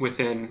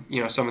within,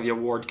 some of the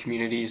award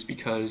communities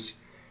because,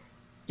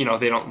 they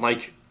don't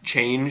like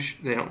change.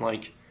 They don't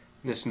like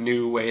this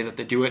new way that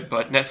they do it.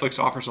 But Netflix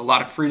offers a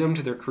lot of freedom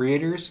to their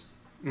creators,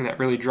 and that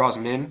really draws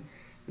them in. And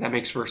that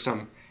makes for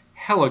some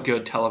hella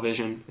good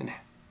television and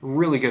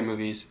really good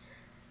movies.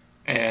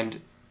 And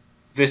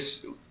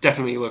this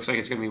definitely looks like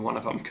it's going to be one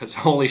of them because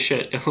holy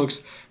shit, it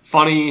looks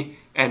funny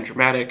and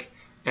dramatic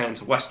and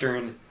it's a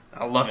Western.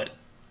 I love it.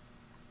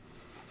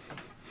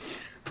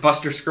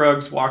 Buster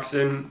Scruggs walks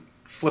in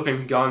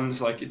flipping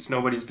guns like it's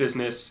nobody's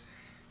business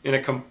in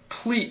a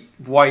complete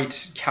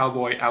white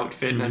cowboy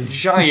outfit and a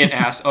giant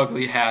ass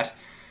ugly hat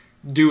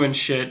doing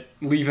shit,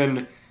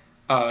 leaving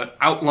an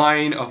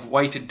outline of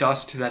white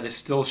dust that is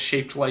still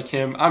shaped like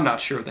him. I'm not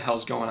sure what the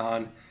hell's going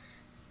on.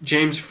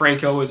 James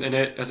Franco is in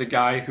it as a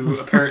guy who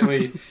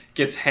apparently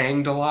gets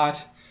hanged a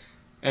lot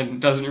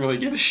and doesn't really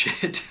give a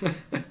shit.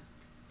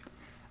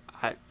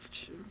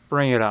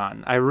 Bring it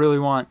on. I really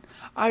want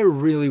a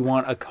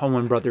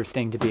Coen Brothers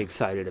thing to be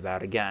excited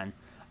about again.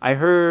 I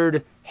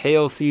heard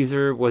Hail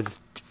Caesar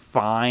was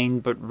fine,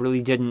 but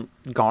really didn't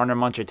garner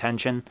much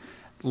attention.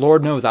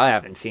 Lord knows I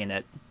haven't seen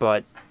it,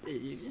 but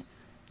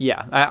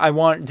yeah, I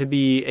want to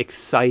be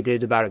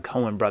excited about a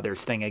Coen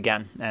Brothers thing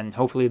again, and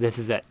hopefully this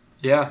is it.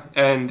 Yeah,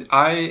 and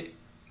I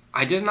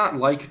did not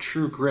like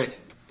True Grit,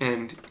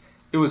 and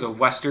it was a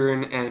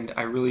Western, and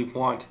I really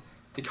want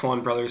the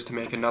Coen brothers to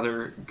make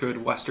another good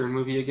Western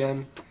movie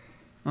again.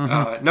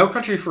 No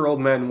Country for Old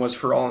Men was,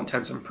 for all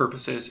intents and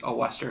purposes, a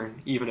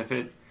Western, even if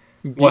it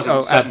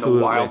wasn't set in the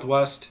Wild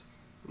West,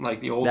 like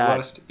the Old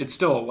West. It's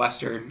still a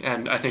Western,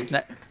 and I think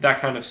that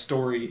kind of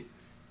story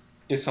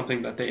is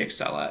something that they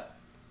excel at.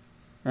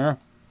 Yeah.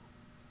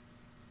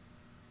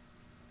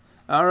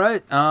 All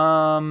right.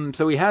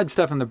 So we had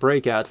stuff in the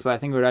breakouts, but I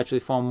think it would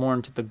actually fall more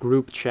into the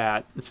group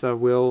chat. So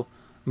we'll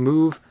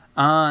move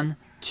on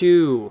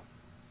to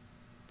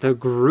the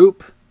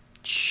group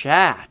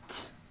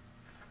chat.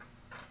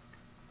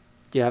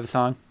 Do you have a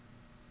song?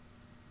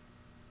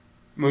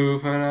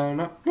 Moving on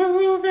up,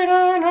 moving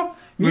on up,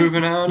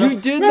 moving on up. You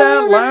did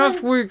that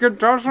last week. It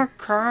doesn't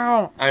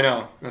count. I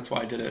know. That's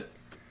why I did it.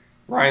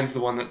 Ryan's the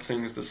one that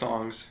sings the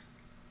songs.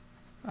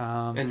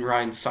 And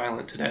Ryan's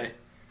silent today.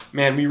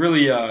 Man, we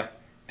really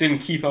didn't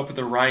keep up with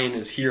the Ryan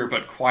is here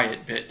but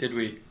quiet bit, did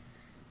we?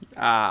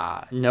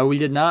 No, we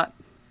did not.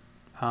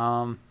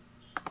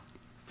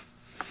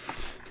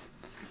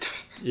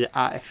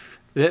 Yeah,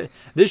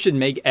 this should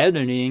make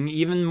editing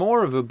even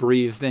more of a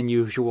breeze than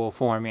usual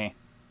for me.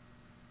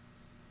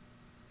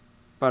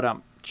 But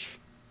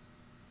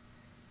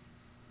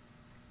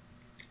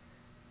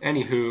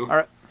Anywho. All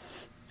right.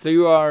 So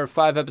you are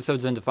 5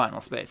 episodes into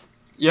Final Space.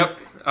 Yep.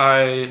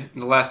 The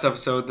last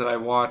episode that I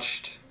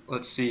watched,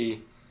 let's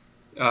see,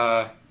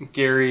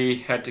 Gary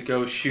had to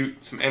go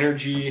shoot some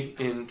energy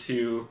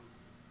into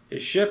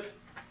his ship,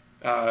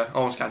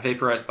 almost got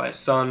vaporized by his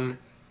sun,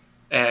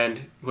 and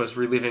was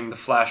reliving the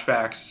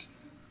flashbacks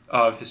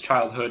of his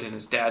childhood and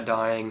his dad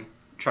dying,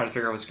 trying to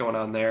figure out what's going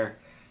on there.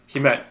 He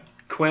met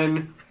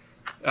Quinn.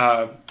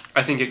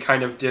 I think it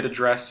kind of did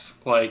address,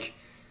 like,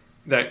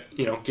 that,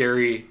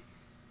 Gary,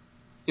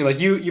 like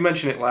you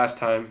mentioned it last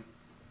time,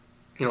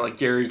 like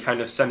Gary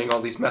kind of sending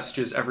all these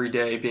messages every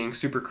day, being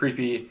super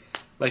creepy,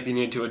 like they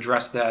needed to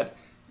address that.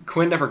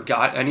 Quinn never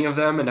got any of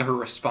them and never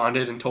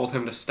responded and told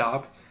him to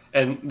stop.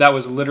 And that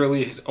was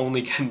literally his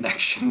only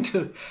connection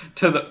to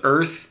the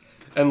Earth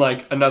and,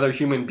 like, another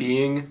human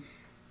being.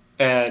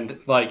 And,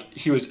 like,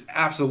 he was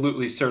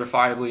absolutely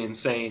certifiably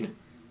insane.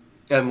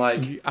 and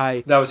like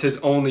I that was his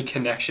only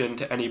connection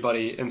to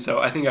anybody, and so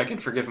I think I can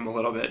forgive him a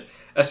little bit,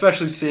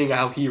 especially seeing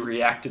how he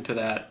reacted to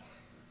that.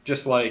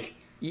 Just like,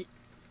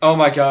 oh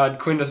my god,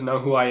 Quinn doesn't know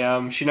who I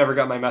am. She never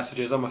got my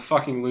messages. I'm a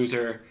fucking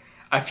loser.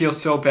 I feel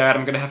so bad.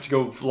 I'm gonna have to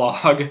go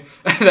vlog.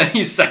 And then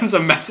he sends a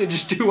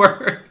message to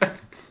her.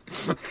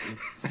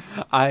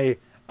 I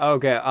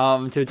okay.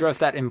 To address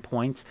that in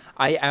points,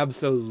 I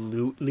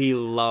absolutely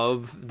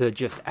love the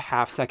just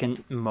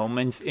half-second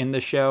moments in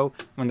the show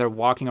when they're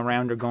walking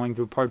around or going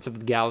through parts of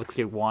the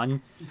Galaxy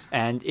One,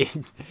 and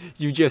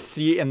you just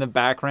see in the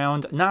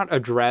background, not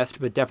addressed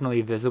but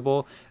definitely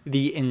visible,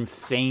 the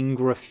insane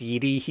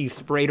graffiti he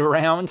sprayed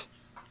around.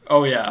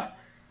 Oh yeah.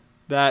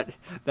 That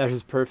that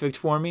is perfect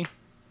for me.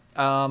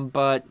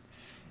 But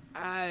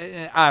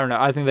I don't know.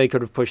 I think they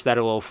could have pushed that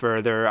a little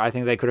further. I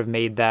think they could have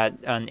made that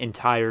an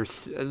entire,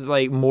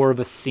 like, more of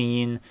a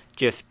scene,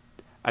 just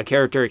a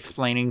character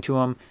explaining to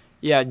him,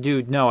 yeah,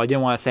 dude, no, I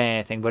didn't want to say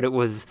anything, but it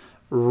was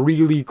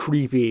really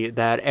creepy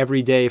that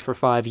every day for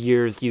 5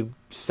 years you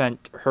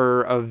sent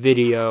her a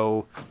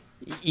video,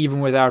 even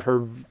without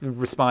her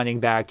responding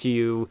back to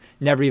you,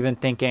 never even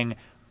thinking,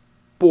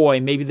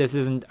 boy, maybe this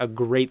isn't a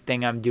great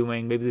thing I'm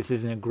doing. Maybe this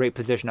isn't a great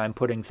position I'm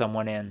putting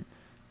someone in.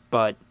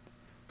 But,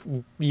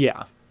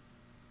 yeah.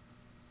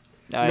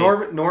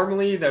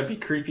 Normally that would be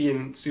creepy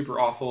and super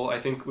awful. I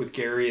think with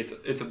Gary,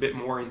 it's a bit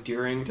more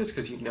endearing just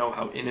because you know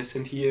how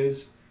innocent he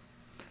is.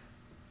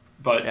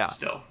 But Yeah.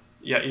 still,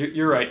 yeah,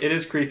 you're right. It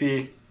is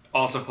creepy,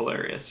 also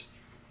hilarious.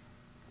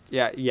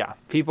 Yeah.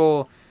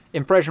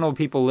 Impressionable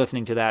people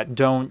listening to that,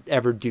 don't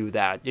ever do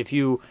that. If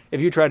you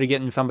try to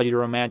get in if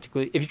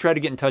you try to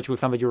get in touch with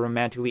somebody you're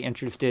romantically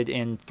interested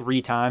in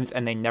 3 times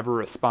and they never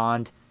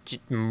respond,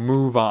 just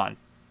move on.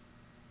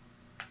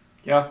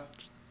 Yeah,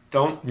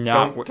 don't push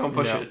no,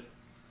 it.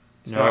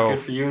 It's no, not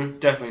good for you.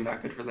 Definitely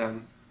not good for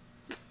them.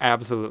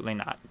 absolutely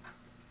not.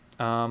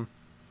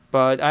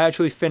 But I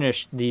actually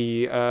finished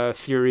the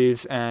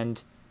series,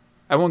 and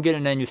I won't get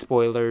into any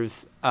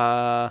spoilers.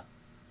 I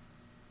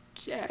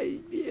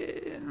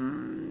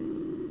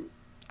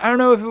don't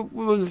know if it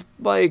was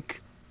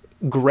like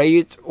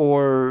great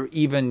or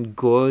even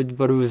good,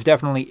 but it was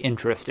definitely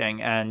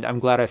interesting, and I'm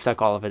glad I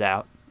stuck all of it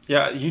out.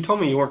 Yeah, you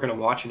told me you weren't going to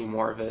watch any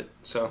more of it,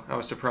 so I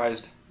was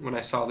surprised when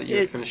I saw that you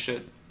had finished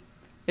it.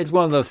 It's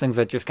one of those things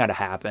that just kind of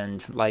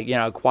happened. Like,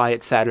 a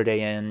quiet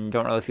Saturday in,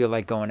 don't really feel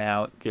like going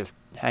out, just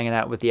hanging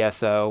out with the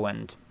SO,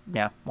 and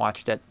yeah,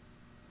 watched it.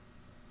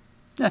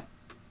 Yeah.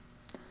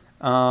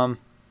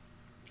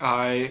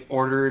 I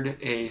ordered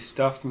a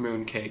stuffed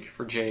mooncake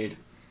for Jade.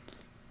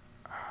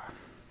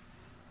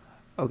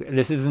 Okay,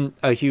 this isn't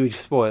a huge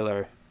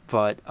spoiler,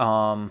 but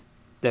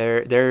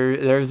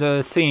there's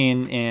a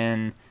scene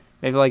in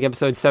maybe like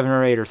episode 7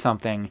 or 8 or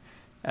something,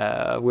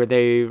 where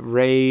they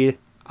raid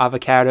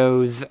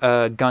Avocado's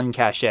gun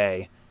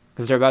cache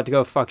because they're about to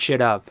go fuck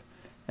shit up,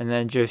 and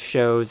then it just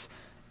shows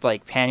it's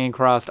like panning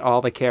across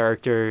all the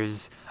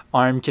characters,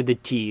 armed to the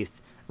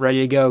teeth,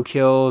 ready to go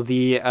kill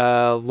the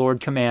Lord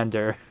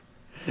Commander,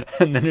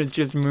 and then it's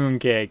just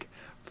Mooncake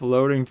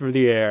floating through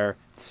the air,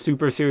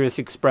 super serious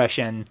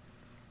expression,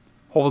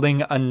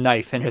 holding a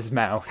knife in his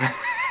mouth.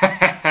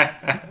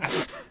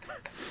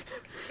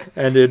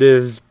 And it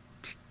is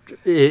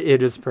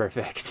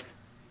perfect.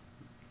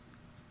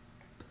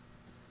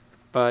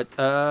 But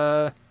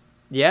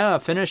yeah,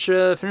 finish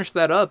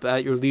that up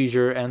at your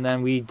leisure, and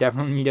then we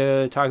definitely need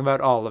to talk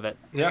about all of it.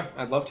 Yeah,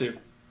 I'd love to.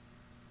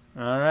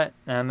 All right,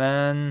 and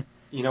then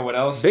you know what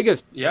else?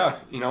 Biggest. Yeah,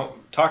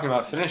 talking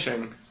about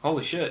finishing.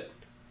 Holy shit.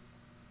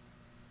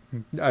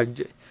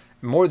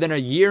 More than a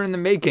year in the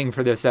making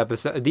for this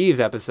episode. These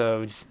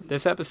episodes.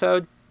 This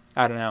episode,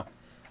 I don't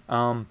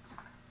know.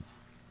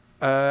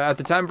 At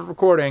the time of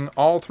recording,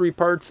 all 3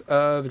 parts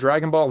of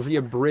Dragon Ball Z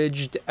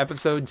Abridged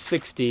Episode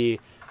 60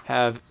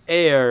 have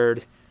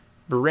aired,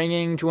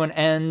 bringing to an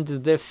end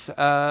this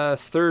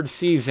 3rd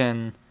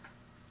season,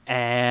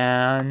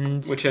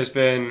 and which has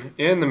been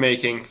in the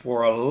making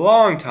for a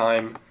long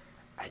time.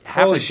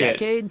 Holy shit.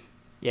 Decade?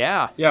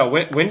 Yeah. Yeah,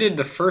 when did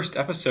the first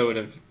episode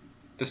of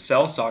the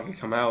Cell Saga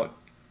come out?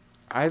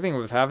 I think it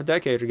was half a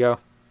decade ago.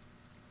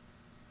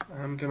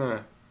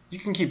 You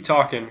can keep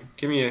talking.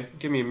 Give me a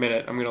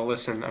minute. I'm gonna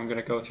listen. I'm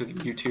gonna go through the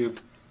YouTube,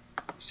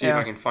 see if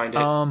I can find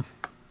it.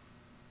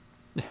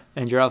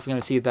 And you're also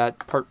gonna see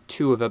that part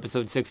 2 of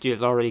episode 60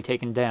 is already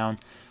taken down,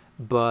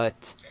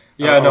 but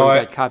yeah, no,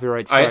 that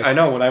copyright strikes. I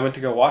know. When I went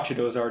to go watch it,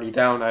 it was already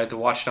down. I had to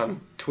watch it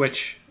on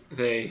Twitch.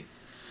 They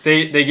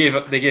gave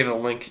a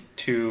link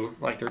to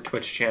like their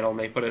Twitch channel, and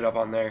they put it up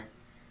on there.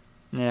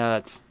 Yeah,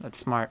 that's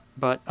smart.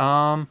 But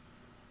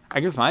I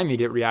guess my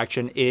immediate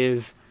reaction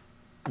is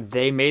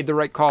they made the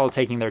right call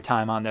taking their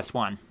time on this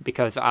one,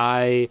 because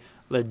I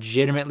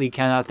legitimately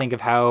cannot think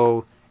of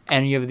how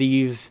any of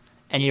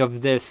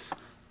this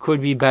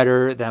could be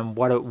better than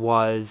what it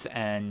was,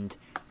 and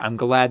I'm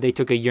glad they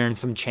took a year and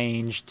some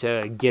change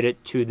to get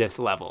it to this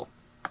level.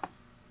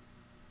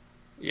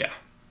 Yeah.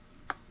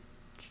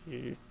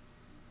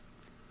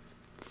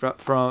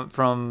 From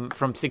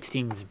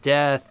 16's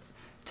death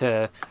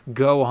to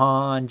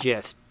Gohan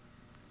just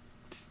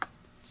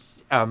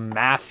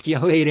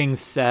emasculating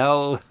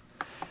Cell,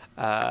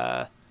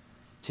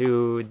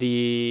 to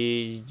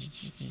the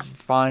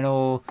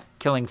final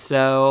killing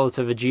Cell,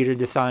 to Vegeta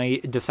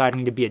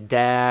deciding to be a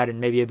dad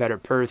and maybe a better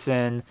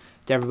person,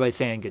 to everybody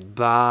saying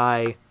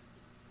goodbye.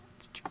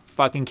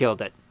 Fucking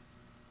killed it.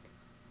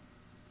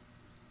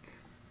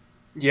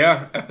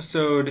 Yeah,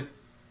 episode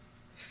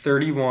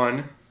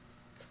 31,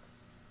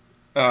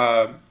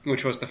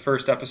 which was the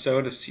first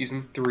episode of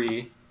season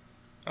 3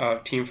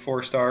 of Team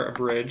 4-Star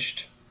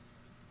Abridged,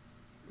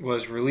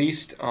 was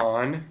released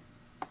on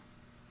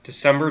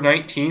December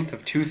 19th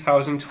of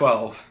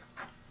 2012.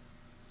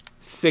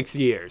 6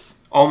 years.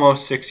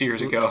 Almost 6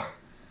 years ago.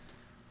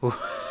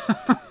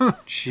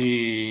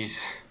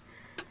 Jeez.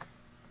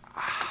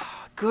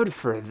 Good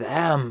for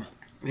them.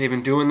 They've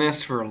been doing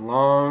this for a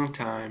long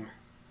time.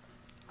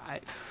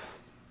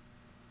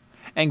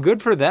 And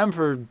good for them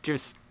for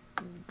just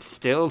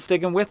still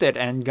sticking with it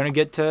and going to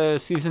get to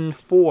season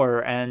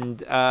 4 and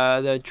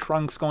the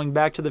Trunks going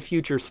back to the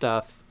future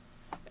stuff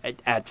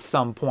at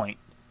some point.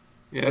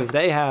 Yeah. Because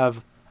they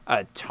have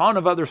a ton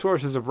of other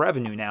sources of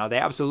revenue now. They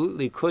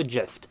absolutely could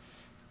just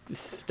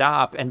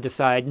stop and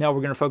decide, no,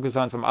 we're going to focus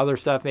on some other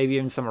stuff, maybe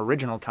even some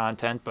original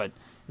content. But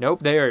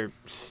nope, they are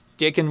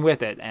sticking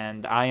with it,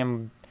 and I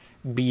am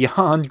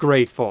beyond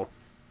grateful.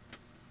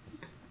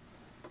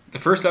 The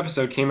first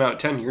episode came out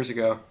 10 years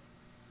ago.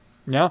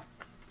 No?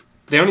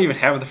 They don't even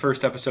have the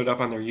first episode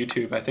up on their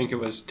YouTube. I think it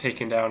was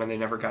taken down and they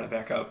never got it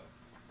back up.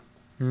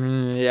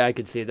 Yeah, I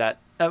could see that.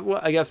 Well,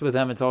 I guess with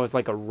them, it's always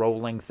like a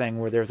rolling thing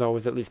where there's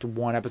always at least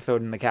one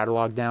episode in the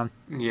catalog down.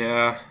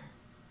 Yeah.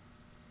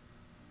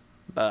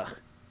 Ugh.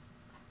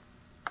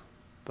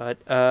 But,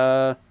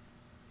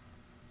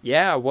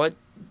 yeah, what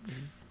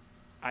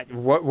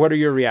are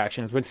your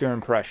reactions? What's your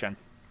impression?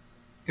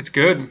 It's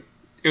good.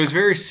 It was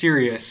very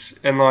serious,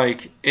 and,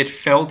 like, it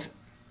felt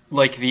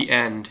like the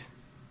end.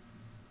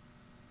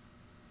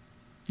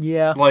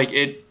 Yeah. Like,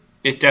 it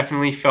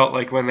definitely felt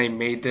like when they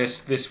made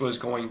this was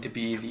going to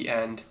be the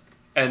end,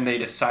 and they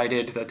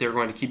decided that they were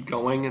going to keep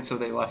going, and so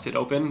they left it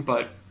open,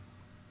 but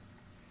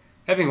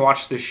having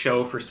watched this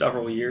show for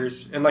several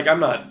years, and, like,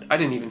 I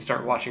didn't even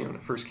start watching it when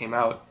it first came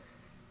out.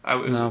 It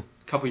was a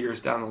couple years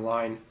down the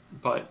line,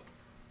 but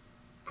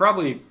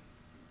probably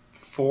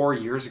 4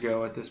 years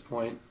ago at this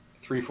point,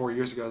 3-4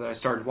 years ago that I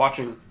started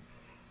watching,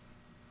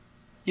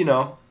 It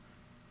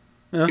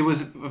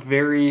was a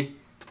very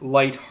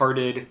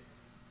lighthearted,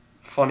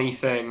 funny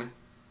thing.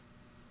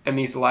 And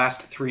these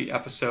last 3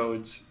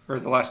 episodes, or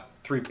the last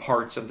 3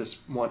 parts of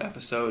this one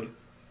episode,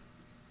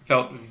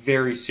 felt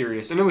very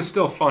serious. And it was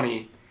still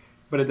funny,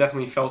 but it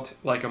definitely felt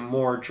like a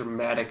more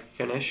dramatic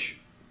finish.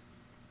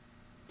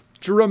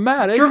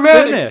 Dramatic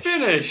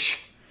finish!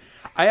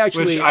 I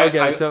actually,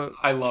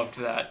 I loved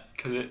that,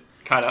 because it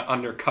kind of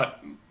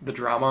undercut the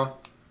drama,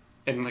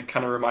 and it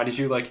kind of reminded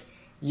you, like,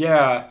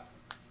 yeah,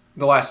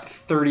 the last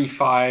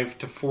 35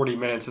 to 40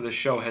 minutes of the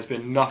show has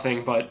been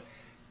nothing but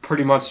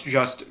pretty much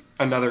just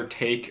another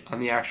take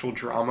on the actual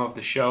drama of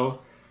the show.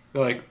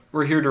 They're like,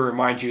 we're here to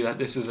remind you that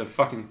this is a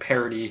fucking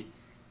parody.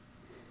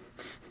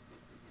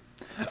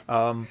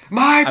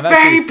 My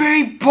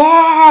baby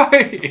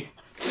boy!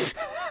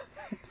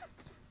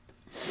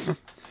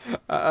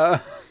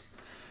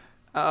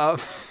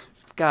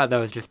 God, that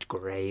was just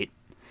great.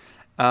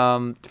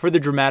 For the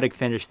dramatic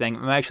finish thing,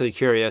 I'm actually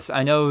curious.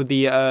 I know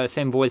the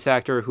same voice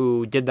actor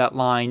who did that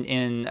line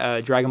in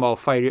Dragon Ball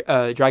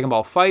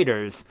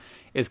FighterZ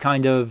is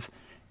kind of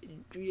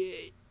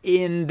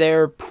in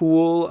their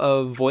pool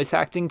of voice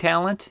acting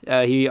talent.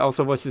 He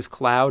also voices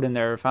Cloud in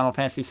their Final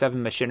Fantasy VII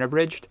Mission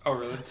Abridged. Oh,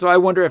 really? So I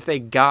wonder if they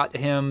got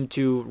him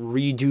to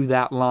redo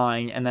that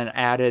line and then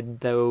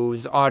added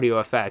those audio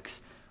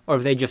effects, or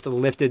if they just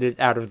lifted it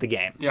out of the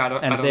game. Yeah, I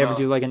don't know. If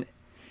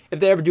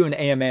they ever do an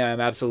AMA,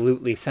 I'm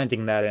absolutely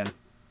sending that in.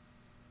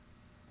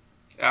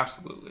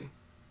 Absolutely.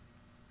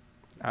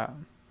 It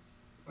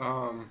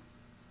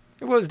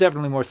was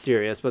definitely more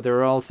serious, but there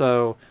were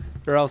also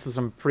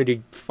some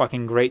pretty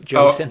fucking great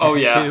jokes in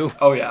there too.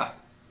 Oh yeah,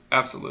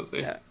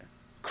 absolutely. Yeah.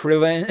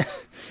 Krillin,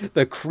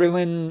 the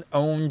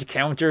Krillin-owned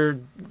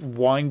counter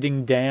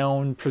winding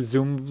down,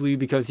 presumably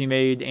because he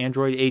made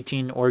Android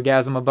 18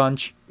 orgasm a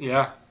bunch.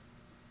 Yeah.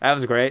 That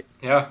was great.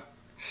 Yeah.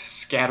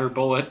 Scatter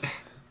bullet.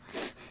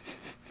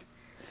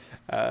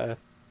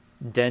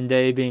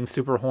 Dende being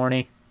super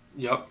horny.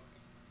 Yep.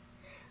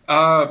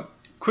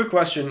 Quick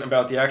question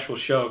about the actual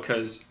show,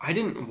 because I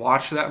didn't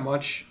watch that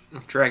much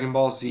of Dragon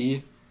Ball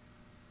Z,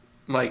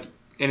 like,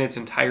 in its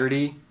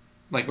entirety,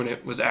 like, when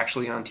it was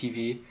actually on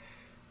TV.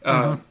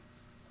 When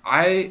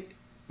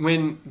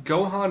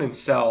Gohan and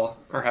Cell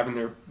are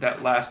having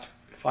that last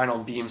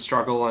final beam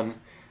struggle and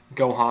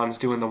Gohan's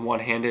doing the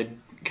one-handed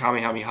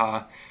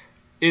Kamehameha,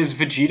 is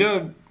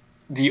Vegeta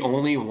the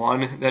only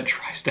one that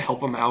tries to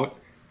help him out?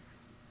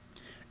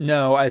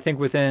 No, I think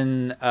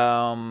within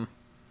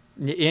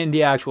in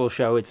the actual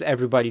show, it's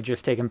everybody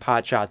just taking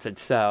pot shots at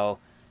Cell,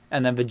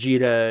 and then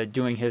Vegeta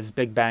doing his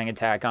big bang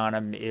attack on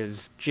him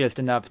is just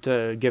enough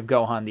to give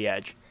Gohan the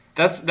edge.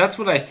 That's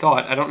what I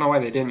thought. I don't know why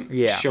they didn't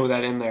show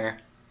that in there.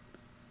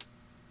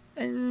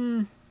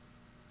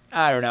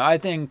 I don't know. I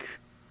think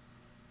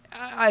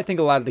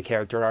a lot of the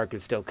character arc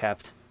is still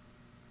kept.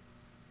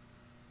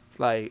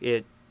 Like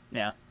it,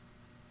 yeah.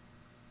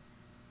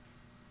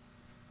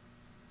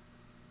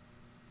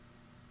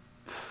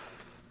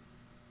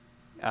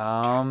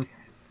 I'm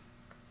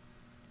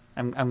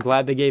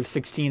glad they gave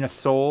 16 a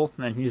soul,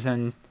 and he's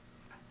in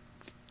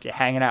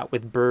hanging out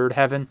with Bird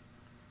Heaven.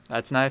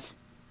 That's nice.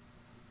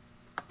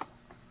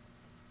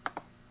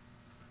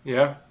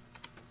 Yeah.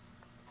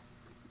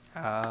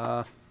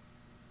 I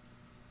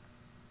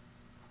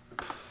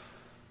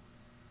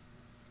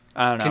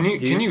don't know.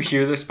 Can you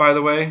hear this, by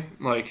the way?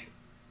 Like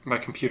my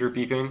computer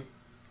beeping?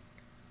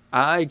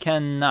 I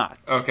cannot.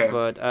 Okay.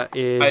 But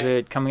is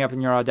it coming up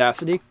in your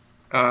Audacity?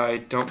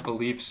 I don't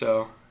believe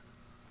so.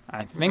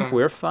 I think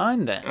we're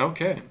fine then.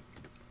 Okay.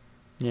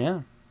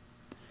 Yeah.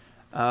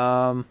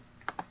 Do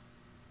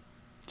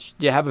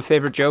you have a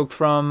favorite joke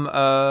from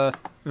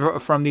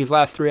these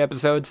last 3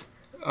 episodes?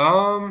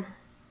 I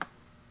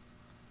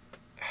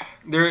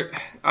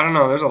don't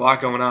know. There's a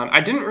lot going on.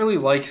 I didn't really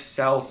like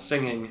Cell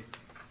singing.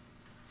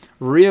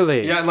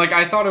 Really? Yeah, like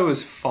I thought it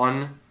was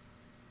fun,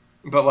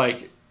 but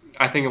like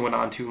I think it went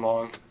on too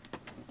long.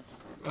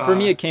 For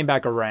me, it came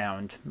back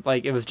around.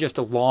 Like it was just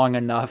long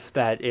enough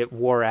that it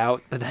wore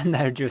out, but then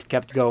that just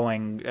kept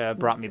going.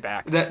 Brought me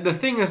back. The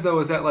thing is though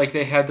is that like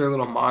they had their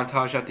little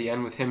montage at the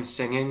end with him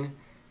singing,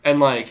 and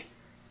like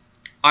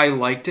I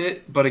liked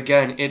it, but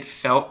again, it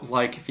felt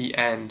like the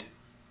end.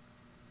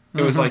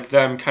 It was like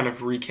them kind of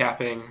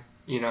recapping,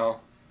 you know,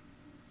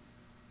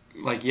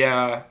 like,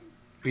 yeah,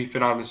 we've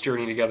been on this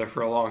journey together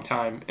for a long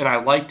time, and I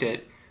liked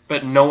it,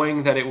 but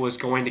knowing that it was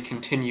going to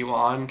continue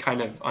on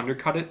kind of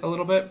undercut it a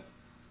little bit.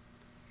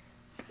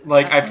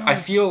 Like, I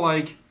feel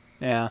like,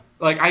 yeah,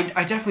 like,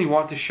 I definitely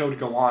want the show to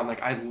go on.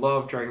 Like, I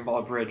love Dragon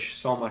Ball Bridge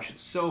so much. It's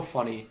so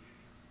funny.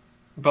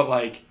 But,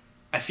 like,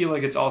 I feel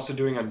like it's also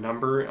doing a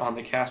number on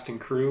the cast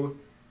and crew.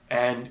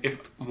 And if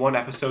one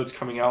episode's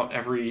coming out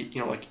every,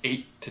 like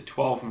 8 to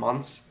 12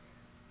 months,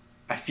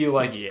 I feel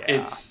like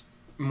it's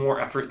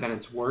more effort than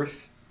it's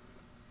worth.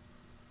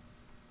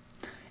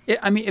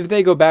 I mean, if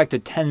they go back to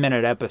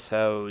 10-minute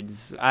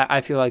episodes,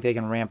 I feel like they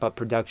can ramp up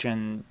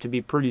production to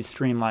be pretty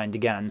streamlined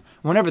again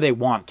whenever they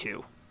want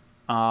to.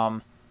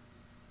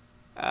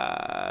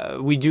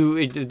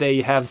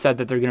 They have said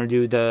that they're going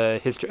to do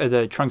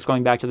the Trunks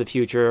Going Back to the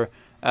Future,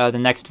 the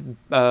next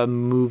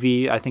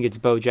movie. I think it's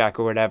BoJack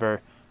or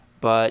whatever.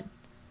 But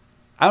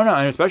I don't know,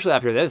 and especially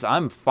after this,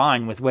 I'm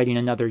fine with waiting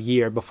another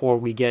year before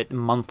we get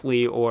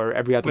monthly or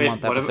every other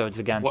month episodes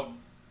again. What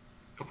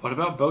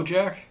about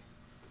BoJack?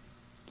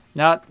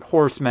 Not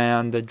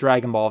Horseman, the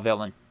Dragon Ball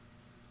villain.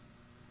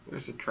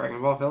 There's a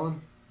Dragon Ball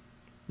villain?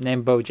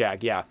 Named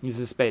BoJack, yeah. He's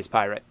a space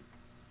pirate.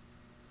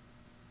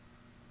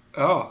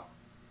 Oh.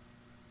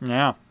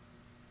 Yeah.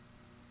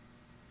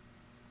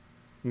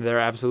 They're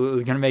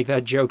absolutely going to make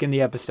that joke in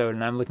the episode,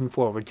 and I'm looking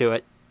forward to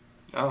it.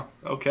 Oh,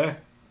 okay.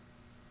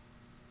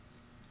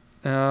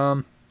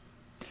 And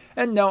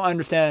no, I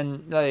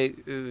understand, like,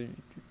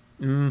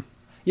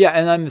 yeah,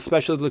 and I'm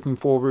especially looking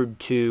forward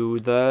to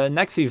the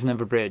next season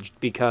of Abridged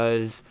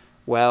because,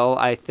 well,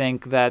 I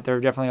think that there are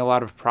definitely a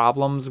lot of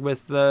problems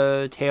with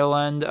the tail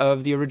end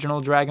of the original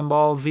Dragon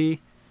Ball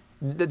Z.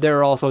 There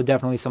are also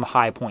definitely some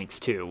high points,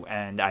 too,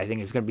 and I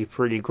think it's going to be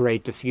pretty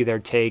great to see their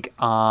take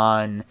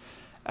on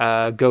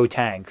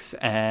Gotenks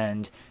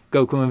and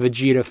Goku and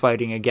Vegeta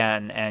fighting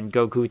again, and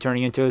Goku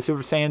turning into a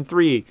Super Saiyan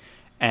 3,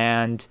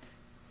 and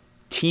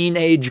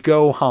teenage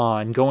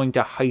Gohan going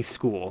to high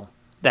school.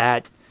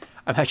 That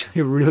I'm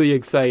actually really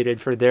excited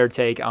for their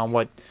take on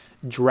what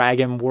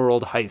Dragon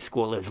World High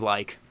School is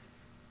like.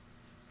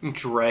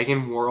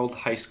 Dragon World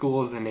High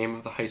School is the name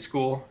of the high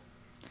school?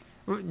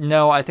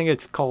 No, I think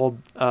it's called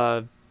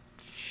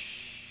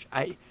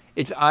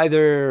it's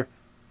either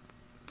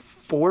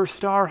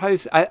 4-star high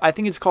school. I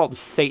think it's called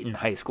Satan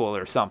High School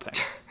or something.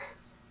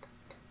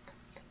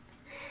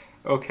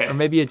 Okay. Or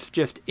maybe it's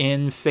just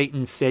in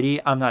Satan City.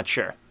 I'm not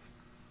sure.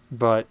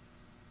 But,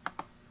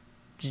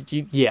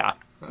 yeah,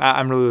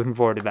 I'm really looking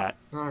forward to that.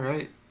 All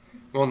right.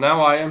 Well,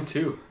 now I am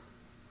too.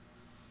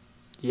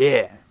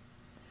 Yeah.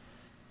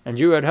 And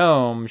you at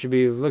home should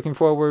be looking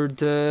forward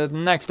to the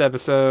next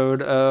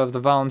episode of the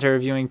Voluntary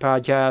Viewing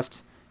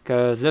Podcast,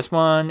 because this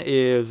one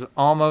is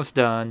almost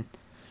done.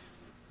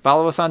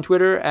 Follow us on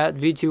Twitter at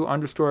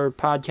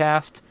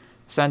V2_podcast.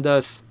 Send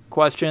us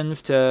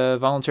questions to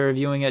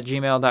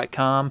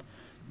voluntaryviewing@gmail.com.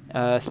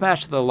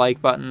 Smash the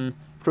like button.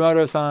 Promote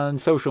us on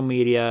social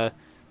media.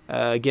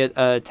 Get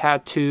a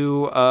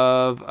tattoo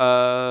of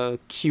a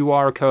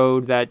QR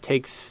code that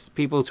takes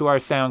people to our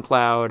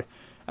SoundCloud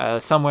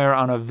somewhere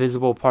on a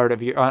visible part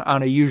of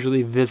on a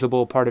usually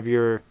visible part of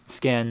your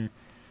skin.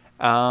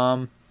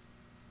 Yeah.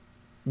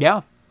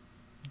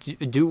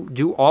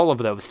 Do all of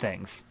those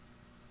things.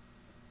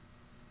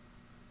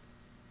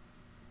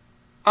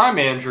 I'm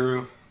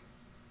Andrew.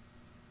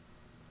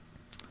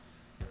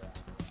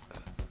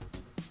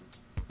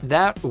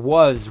 That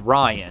was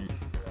Ryan.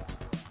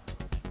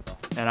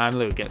 And I'm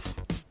Lucas.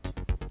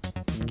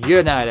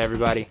 Good night,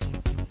 everybody.